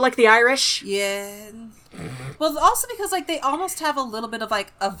think they're more like the Irish. Yeah. Well, also because, like, they almost have a little bit of,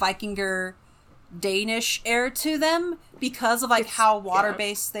 like, a Vikinger Danish air to them because of, like, how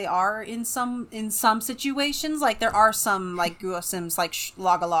water-based they are in some situations. Like, there are some, like, Guosims, like,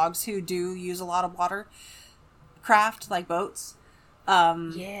 Logalogs who do use a lot of water craft, like boats.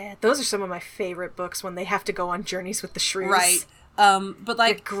 Yeah, those are some of my favorite books when they have to go on journeys with the shrews. Right. But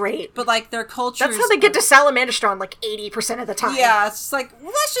like, they're great. But like, their culture. That's how they get to Salamanderstrawn, like 80% of the time. Yeah, it's just like,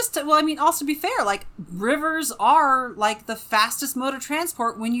 well, that's just. Well, I mean, also be fair, like, rivers are like the fastest mode of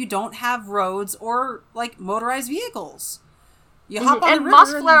transport when you don't have roads or like motorized vehicles. You hop on a river,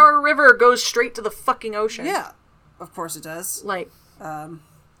 Mossflower River goes straight to the fucking ocean. Yeah, of course it does. Like,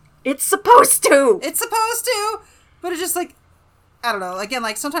 it's supposed to. It's supposed to, but it's just like, I don't know. Again,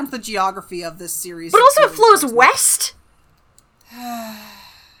 like, sometimes the geography of this series. But also, it flows west.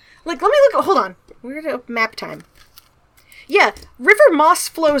 Like, let me look. Hold on. We're at map time. Yeah, River Moss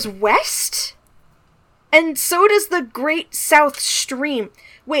flows west, and so does the Great South Stream.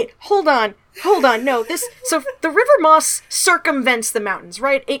 Wait, hold on. No, so the River Moss circumvents the mountains,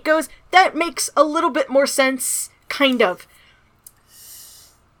 right? It goes. That makes a little bit more sense, kind of.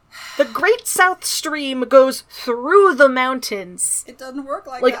 The Great South Stream goes through the mountains. It doesn't work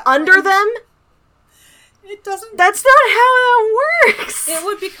like that. Like, under them? It doesn't. That's not how that works. It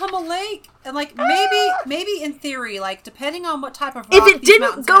would become a lake, and like maybe in theory, like depending on what type of rock if it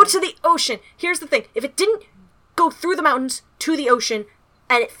didn't go have. to the ocean, here's the thing: if it didn't go through the mountains to the ocean,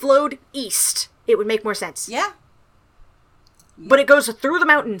 and it flowed east, it would make more sense. Yeah. But it goes through the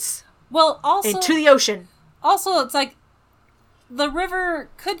mountains Well, also... into the ocean. Also, it's like, the river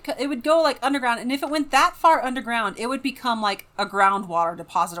it would go, like, underground, and if it went that far underground, it would become, like, a groundwater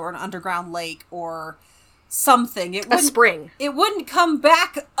deposit or an underground lake or something. A spring. It wouldn't come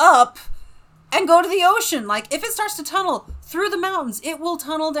back up and go to the ocean. Like, if it starts to tunnel through the mountains, it will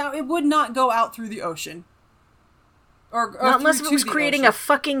tunnel down. It would not go out through the ocean. Or Not unless it was creating a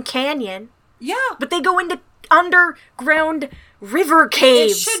fucking canyon. Yeah. But they go into underground river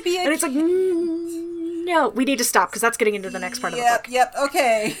caves. It should be and it's like, no, we need to stop, because that's getting into the next part of the book. Yep,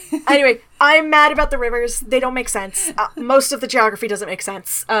 okay. Anyway, I'm mad about the rivers. They don't make sense. Most of the geography doesn't make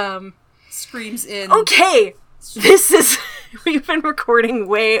sense. Screams in. Okay, this is... We've been recording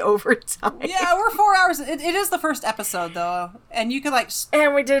way over time. Yeah, we're 4 hours. It is the first episode, though. And you could, like...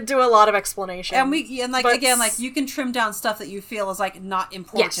 And we did do a lot of explanation. And again, like, you can trim down stuff that you feel is, like, not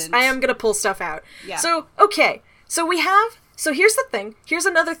important. Yes, I am going to pull stuff out. Yeah. So, okay. So we have... So here's the thing. Here's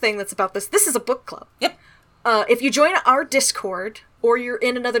another thing that's about this. This is a book club. Yep. If you join our Discord, or you're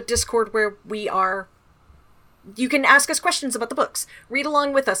in another Discord where we are... You can ask us questions about the books. Read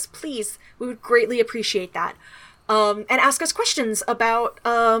along with us, please. We would greatly appreciate that. And ask us questions about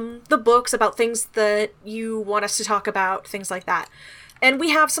the books, about things that you want us to talk about, things like that. And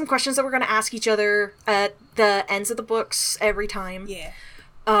we have some questions that we're going to ask each other at the ends of the books every time. Yeah.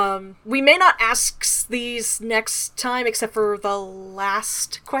 We may not ask these next time, except for the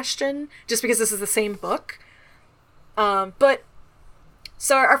last question, just because this is the same book. But...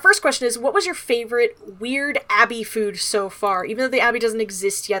 So our first question is, what was your favorite weird Abbey food so far? Even though the Abbey doesn't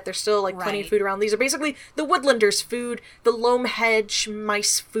exist yet, there's still, like, plenty of food around. These are basically the Woodlanders' food, the Loamhedge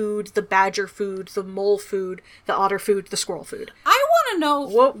mice food, the badger food, the mole food, the otter food, the squirrel food. I want to know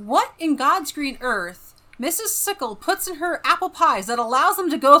what in God's green earth Mrs. Sickle puts in her apple pies that allows them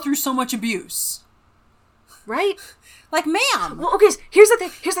to go through so much abuse. Right? Like, ma'am! Well, okay, here's the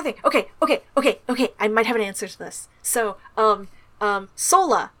thing. Okay. I might have an answer to this. So,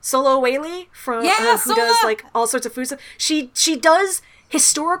 Solo Whaley from who does like all sorts of food stuff. She does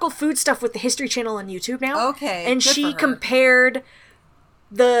historical food stuff with the History Channel on YouTube now. Okay, and she compared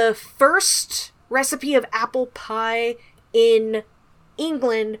the first recipe of apple pie in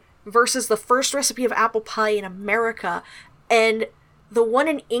England versus the first recipe of apple pie in America, and the one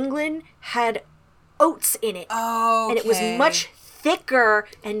in England had oats in it. Oh, and it was much thicker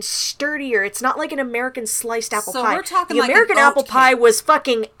and sturdier. It's not like an American sliced apple pie. We're talking the like American an apple oat pie cake. was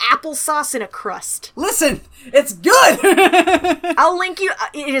fucking applesauce in a crust. Listen, it's good. I'll link you.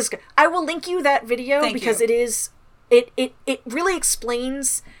 It is good. I will link you that video. Thank because you. it is. It really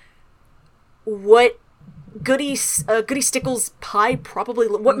explains what Goody Stickles pie probably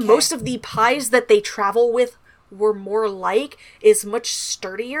what most of the pies that they travel with were more like is much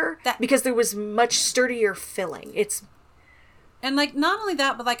sturdier because there was much sturdier filling. It's. And, like, not only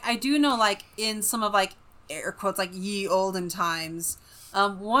that, but, like, I do know, like, in some of, like, air quotes, like, ye olden times,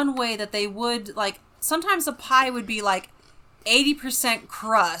 one way that they would, like, sometimes a pie would be, like, 80%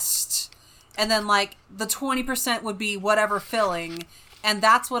 crust, and then, like, the 20% would be whatever filling, and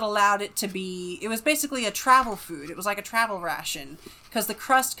that's what allowed it to be, it was basically a travel food. It was like a travel ration, because the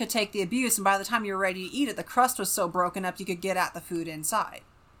crust could take the abuse, and by the time you were ready to eat it, the crust was so broken up you could get at the food inside.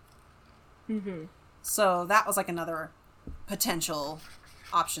 Mm-hmm. So that was, like, another potential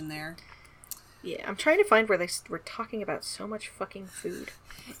option there. Yeah, I'm trying to find where they were talking about so much fucking food.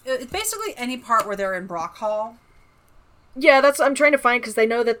 It's basically any part where they're in Brock Hall. Yeah, that's what I'm trying to find, because I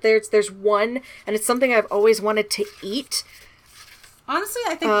know that there's one, and it's something I've always wanted to eat. Honestly,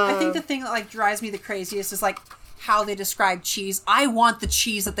 I think the thing that, like, drives me the craziest is, like, how they describe cheese. I want the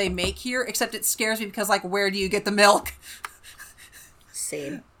cheese that they make here, except it scares me because, like, where do you get the milk?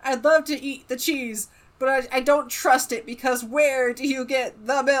 Same. I'd love to eat the cheese, but I don't trust it because where do you get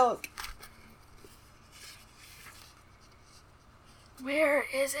the milk? Where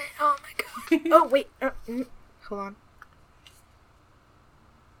is it? Oh my god. Oh, wait. Hold on.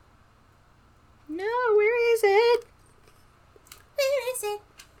 No, where is it? Where is it?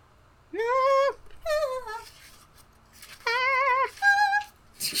 No.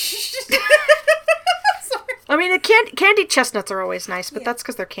 I mean, the candied chestnuts are always nice, but that's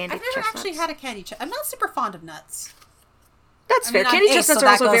because they're candied I've never chestnuts. actually had a candy chestnut. I'm not super fond of nuts. That's fair. I'm Candied ace, chestnuts so are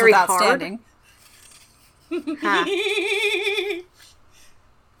that also goes very without hard. standing. Huh.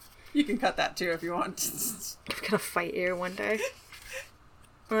 You can cut that too if you want. I'm gonna fight you one day.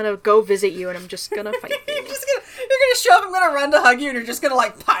 I'm gonna go visit you, and I'm just gonna fight you. You're gonna show up, I'm gonna run to hug you, and you're just gonna,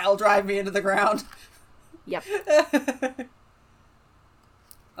 like, pile drive me into the ground. Yep.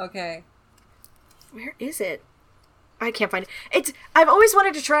 Okay. Where is it? I can't find it. I've always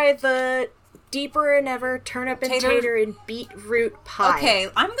wanted to try the deeper and ever turnip and tater and beetroot pie. Okay,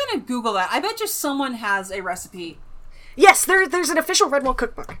 I'm gonna Google that. I bet you someone has a recipe. Yes, there's an official Redwall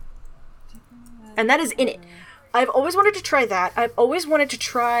cookbook. And that is in it. I've always wanted to try that. I've always wanted to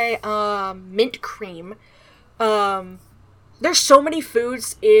try mint cream. There's so many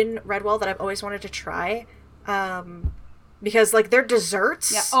foods in Redwall that I've always wanted to try. Because, like, their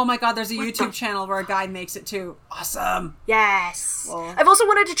desserts... Yeah. Oh my god, there's a YouTube channel where a guy makes it too. Awesome. Yes. Well, I've also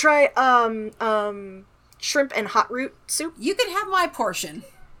wanted to try shrimp and hot root soup. you can have my portion.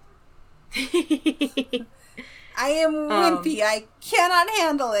 I am wimpy. I cannot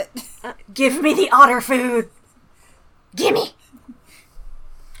handle it. Give me the otter food. Gimme.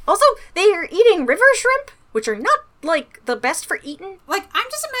 Also, they are eating river shrimp, which are not, like, the best for eating. Like, I'm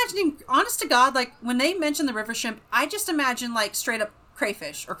just imagining, honest to God, like, when they mention the river shrimp, I just imagine, like, straight up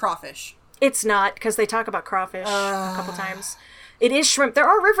crayfish or crawfish. It's not, because they talk about crawfish a couple times. It is shrimp. There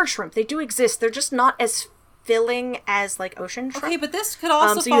are river shrimp. They do exist. They're just not as filling as, like, ocean shrimp. Okay, but this could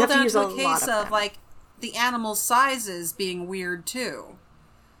also so you fall have to down use to a a lot case of of, them. like, the animal sizes being weird, too.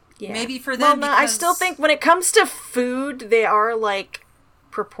 Yeah. Maybe for Well, them, no, because... I still think when it comes to food, they are, like,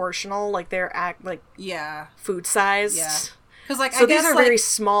 proportional. Like, they're, like, Yeah. food sized. Yeah. Because, like, So I guess, these are like, very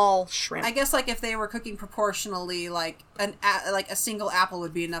small shrimp. I guess, like, if they were cooking proportionally, like, like a single apple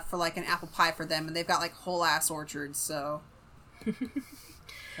would be enough for, like, an apple pie for them, and they've got, like, whole-ass orchards, so...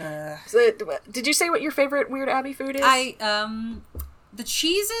 So, did you say what your favorite Weird Abby food is? The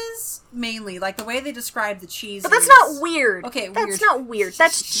cheeses, mainly. Like, the way they describe the cheeses... But that's not weird. Okay, That's weird. not weird.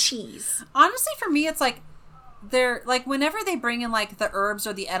 That's cheese. Honestly, for me, it's like... They're, like, whenever they bring in, like, the herbs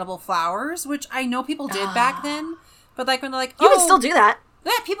or the edible flowers, which I know people did back then, but, like, when they're like, You can still do that.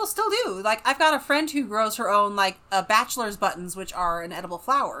 Yeah, people still do. Like, I've got a friend who grows her own, like, bachelor's buttons, which are an edible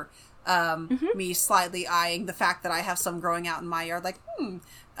flower. Me slightly eyeing the fact that I have some growing out in my yard, like,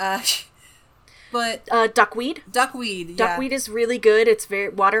 but Duckweed. duckweed, yeah. Duckweed is really good. It's very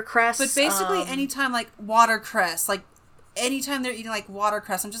watercress. But basically, anytime, like, watercress, like, anytime they're eating, like,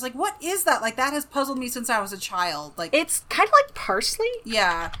 watercress, I'm just like, what is that? Like, that has puzzled me since I was a child. Like, it's kind of like parsley.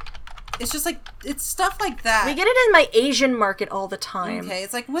 yeah. It's just, like, it's stuff like that. We get it in my Asian market all the time. Okay,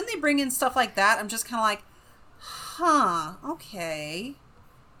 it's like, when they bring in stuff like that, I'm just kind of like, huh, okay.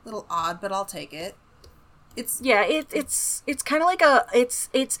 Little odd, but I'll take it. It's... Yeah, it's kind of like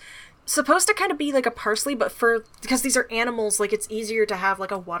it's supposed to kind of be like a parsley, but because these are animals, like, it's easier to have,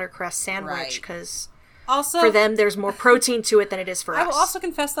 like, a watercress sandwich, Right. because Also, for them, there's more protein to it than it is for us. I will also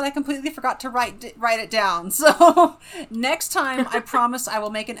confess that I completely forgot to write it down. So next time, I promise I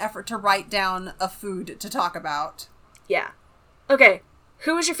will make an effort to write down a food to talk about. Yeah. Okay,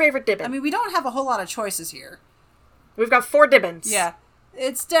 who is your favorite Dibbin? I mean, we don't have a whole lot of choices here. We've got 4 Dibbins. Yeah.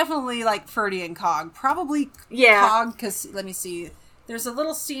 It's definitely, like, Ferdy and Cog. Probably Yeah. Cog, because, let me see. There's a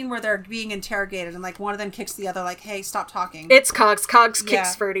little scene where they're being interrogated, and, like, one of them kicks the other, like, hey, stop talking. It's Cogs. Cogs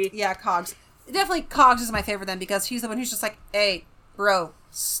kicks Ferdy. Yeah, Cogs. Definitely Cogs is my favorite then, because he's the one who's just like, hey, bro,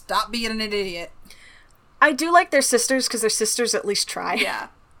 stop being an idiot. I do like their sisters, because their sisters at least try. Yeah.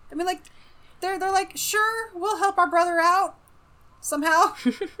 I mean, like, they're like, sure, we'll help our brother out. Somehow.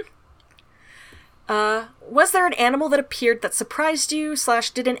 Was there an animal that appeared that surprised you,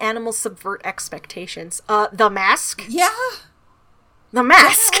 / did an animal subvert expectations? The Mask? Yeah. The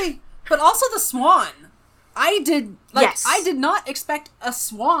Mask! Definitely. But also the swan. I did not expect a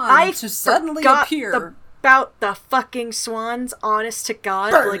swan to suddenly appear. About the fucking swans, honest to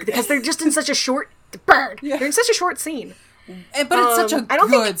God. Bird. Like, because they're just in such a short... Bird! Yeah. They're in such a short scene. But it's such a I don't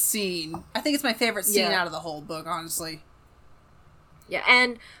good think- scene. I think it's my favorite scene Yeah. out of the whole book, honestly. Yeah,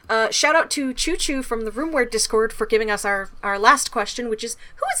 and shout out to Choo Choo from the Roomware Discord for giving us our last question, which is,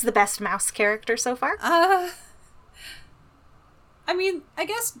 who is the best mouse character so far? I mean, I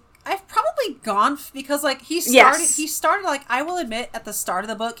guess I've probably gone because, like, he started, like, I will admit, at the start of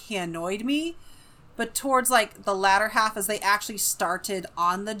the book, he annoyed me, but towards, like, the latter half, as they actually started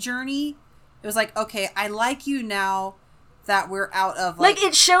on the journey, it was like, okay, I like you now that we're out of, like,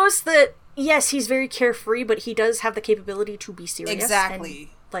 it shows that, yes, he's very carefree, but he does have the capability to be serious. Exactly. And,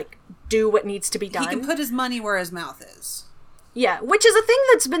 like, do what needs to be done. He can put his money where his mouth is. Yeah, which is a thing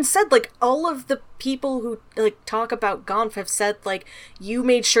that's been said, like, all of the people who, like, talk about Gonf have said, like, you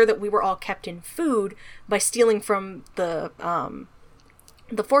made sure that we were all kept in food by stealing from the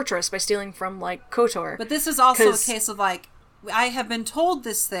fortress, by stealing from, like, KOTOR. But this is also a case of, like, I have been told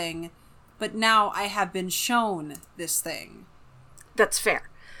this thing, but now I have been shown this thing. That's fair.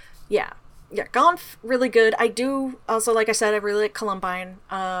 Yeah. Yeah, Gonf, really good. I do, also, like I said, I really like Columbine.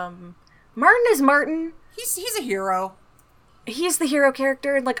 Martin is Martin. He's a hero. he's the hero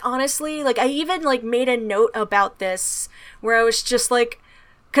character, and, like, honestly, like, I even, like, made a note about this where I was just, like,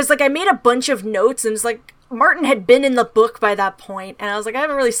 because, like, I made a bunch of notes, and it's, like, Martin had been in the book by that point, and I was like, I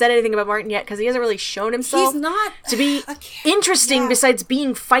haven't really said anything about Martin yet, because he hasn't really shown himself He's not to be interesting besides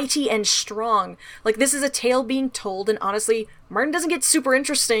being fighty and strong. Like, this is a tale being told, and honestly, Martin doesn't get super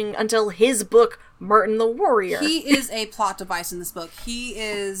interesting until his book, Martin the Warrior. He is a plot device in this book. He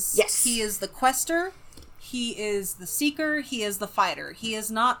is the quester, he is the seeker, he is the fighter. He is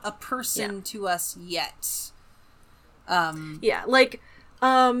not a person to us yet.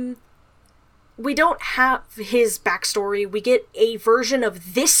 We don't have his backstory. We get a version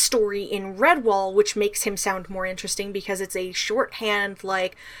of this story in Redwall, which makes him sound more interesting because it's a shorthand,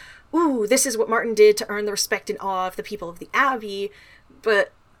 like, ooh, this is what Martin did to earn the respect and awe of the people of the Abbey.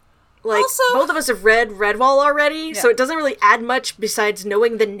 But, like, also, both of us have read Redwall already, so it doesn't really add much besides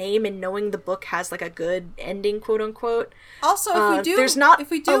knowing the name and knowing the book has, like, a good ending, quote-unquote. Also, there's not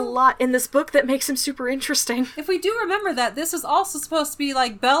a lot in this book that makes him super interesting. If we do remember that, this is also supposed to be,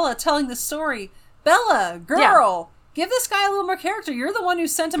 like, Bella telling the story. Bella, girl, give this guy a little more character. You're the one who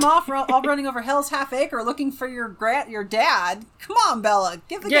sent him off all running over Hell's Half Acre looking for your dad. Come on, Bella.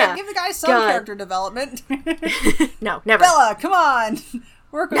 Give the guy some character development. No, never. Bella, come on.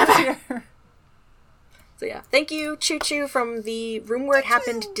 Work with us here. So yeah, thank you, Choo Choo, from the Room Where It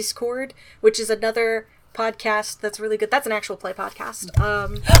Happened Discord, which is another podcast that's really good. That's an actual play podcast. I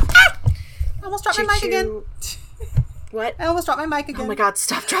almost dropped my mic again. What? I almost dropped my mic again. Oh my god,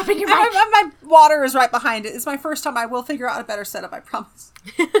 stop dropping your mic. My water is right behind it. It's my first time. I will figure out a better setup, I promise.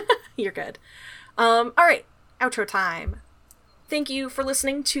 You're good. Alright, outro time. Thank you for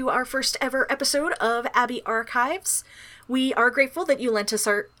listening to our first ever episode of Abbey Archives. We are grateful that you lent us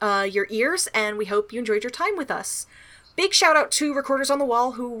your ears, and we hope you enjoyed your time with us. Big shout out to Recorders on the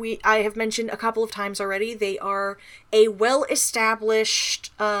Wall, who I have mentioned a couple of times already. They are a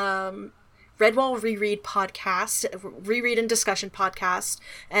well-established Redwall reread podcast, reread and discussion podcast,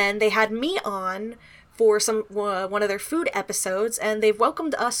 and they had me on for one of their food episodes, and they've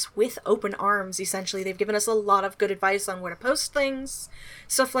welcomed us with open arms, essentially. They've given us a lot of good advice on where to post things,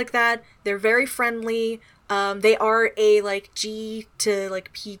 stuff like that. They're very friendly. They are a, like, G to,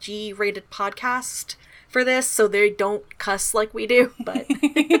 like, PG rated podcast for this, so they don't cuss like we do, but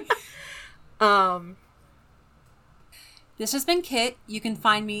This has been Kit. You can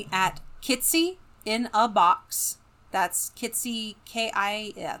find me at Kitsy in a Box. That's Kitsy,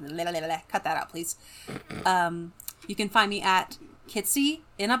 cut that out, please. You can find me at Kitsy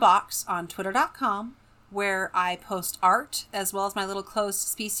in a Box on Twitter.com, where I post art, as well as my little closed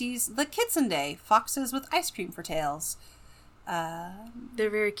species, the Kitsande, foxes with ice cream for tails. they're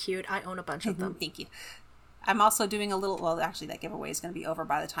very cute. I own a bunch of them. Thank you. I'm also doing a little, well, actually, that giveaway is going to be over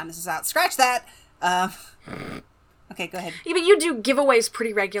by the time this is out. Scratch that! Okay, go ahead. Yeah, but you do giveaways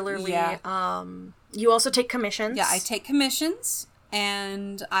pretty regularly. Yeah. You also take commissions. Yeah, I take commissions,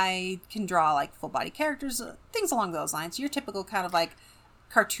 and I can draw, like, full-body characters, things along those lines. Your typical kind of, like,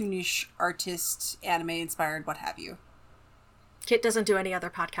 cartoonish artist, anime-inspired, what have you. Kit doesn't do any other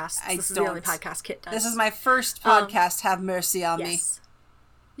podcasts. This is the only podcast Kit does. This is my first podcast. Have mercy on me.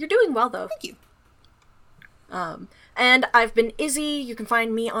 You're doing well, though. Thank you. And I've been Izzy. You can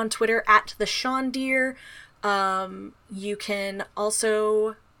find me on Twitter at the Shondeer. You can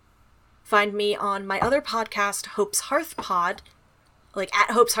also find me on my other podcast, Hope's Hearth Pod, like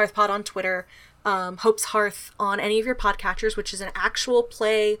at Hope's Hearth Pod on Twitter. Hope's Hearth on any of your podcatchers, which is an actual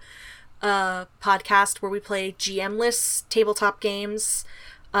play podcast where we play GM-less tabletop games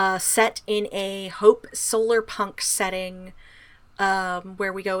set in a Hope solar punk setting,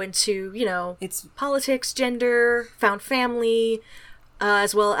 where we go into, you know, it's politics, gender, found family,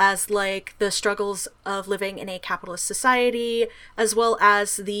 as well as, like, the struggles of living in a capitalist society, as well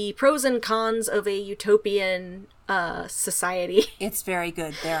as the pros and cons of a utopian society. It's very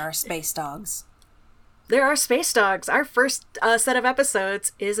good. There are space dogs. There are space dogs. Our first set of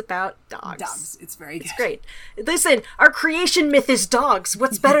episodes is about dogs. It's very good. It's great. Listen, our creation myth is dogs.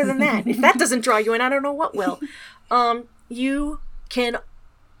 What's better than that? If that doesn't draw you in, I don't know what will. You can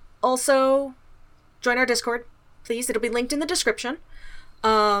also join our Discord, please. It'll be linked in the description.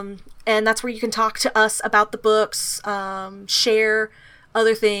 And that's where you can talk to us about the books, share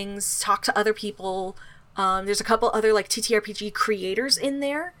other things, talk to other people. There's a couple other, like, TTRPG creators in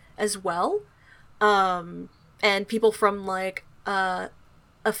there as well. And people from, like,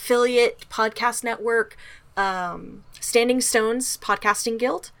 affiliate podcast network, Standing Stones Podcasting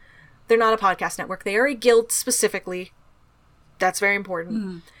Guild. They're not a podcast network. They are a guild specifically. That's very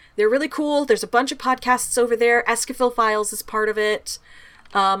important. They're really cool. There's a bunch of podcasts over there. Escafil Files is part of it.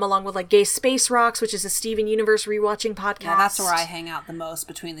 along with like Gay Space Rocks, which is a Steven Universe rewatching podcast. Yeah, that's where I hang out the most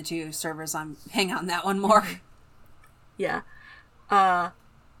between the two servers. I'm hang out in that one more. Yeah. Can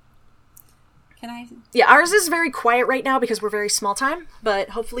I? Yeah, ours is very quiet right now because we're very small time, but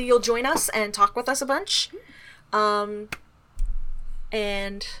hopefully you'll join us and talk with us a bunch.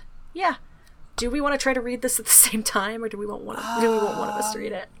 And yeah, do we want to try to read this at the same time, or do we want one of us to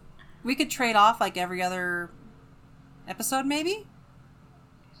read it? We could trade off like every other episode, maybe?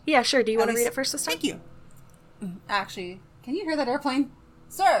 Yeah, sure. Do you At want to read least- it first this time? Thank you. Actually, can you hear that airplane?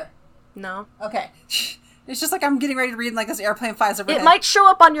 Sir! No. Okay. It's just like I'm getting ready to read and like this airplane flies overhead. It might show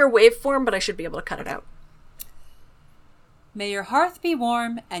up on your waveform, but I should be able to cut it out. May your hearth be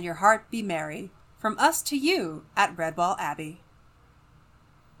warm and your heart be merry. From us to you at Redwall Abbey.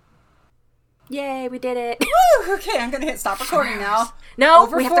 Yay, we did it. Woo! Okay, I'm gonna hit stop recording now. No,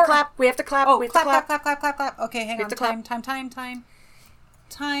 Over we have four- to clap. We have to clap. Oh, we have clap, to clap. clap, clap, clap, clap, clap. Okay, hang We on. have to clap. Time.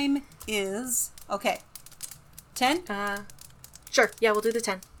 Time is... Okay. 10? Sure. Yeah, we'll do the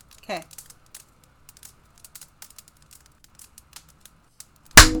 10. Okay.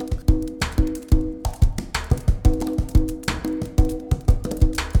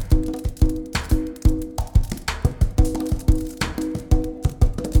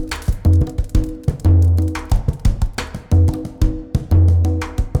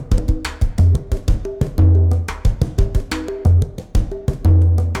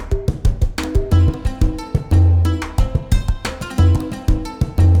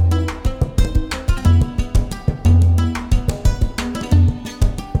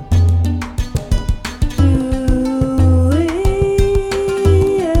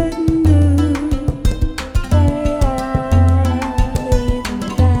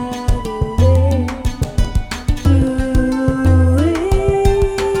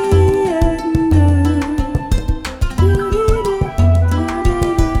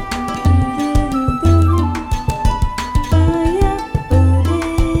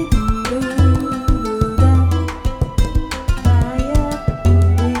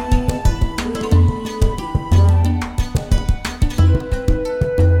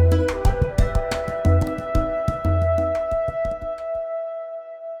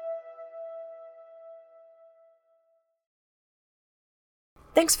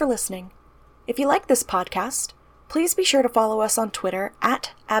 Thanks for listening. If you like this podcast, please be sure to follow us on Twitter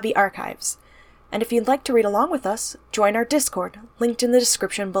at Abbey Archives. And if you'd like to read along with us, join our Discord, linked in the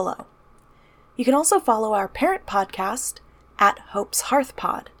description below. You can also follow our parent podcast at Hope's Hearth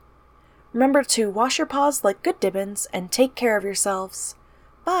Pod. Remember to wash your paws like good Dibbins and take care of yourselves.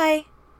 Bye!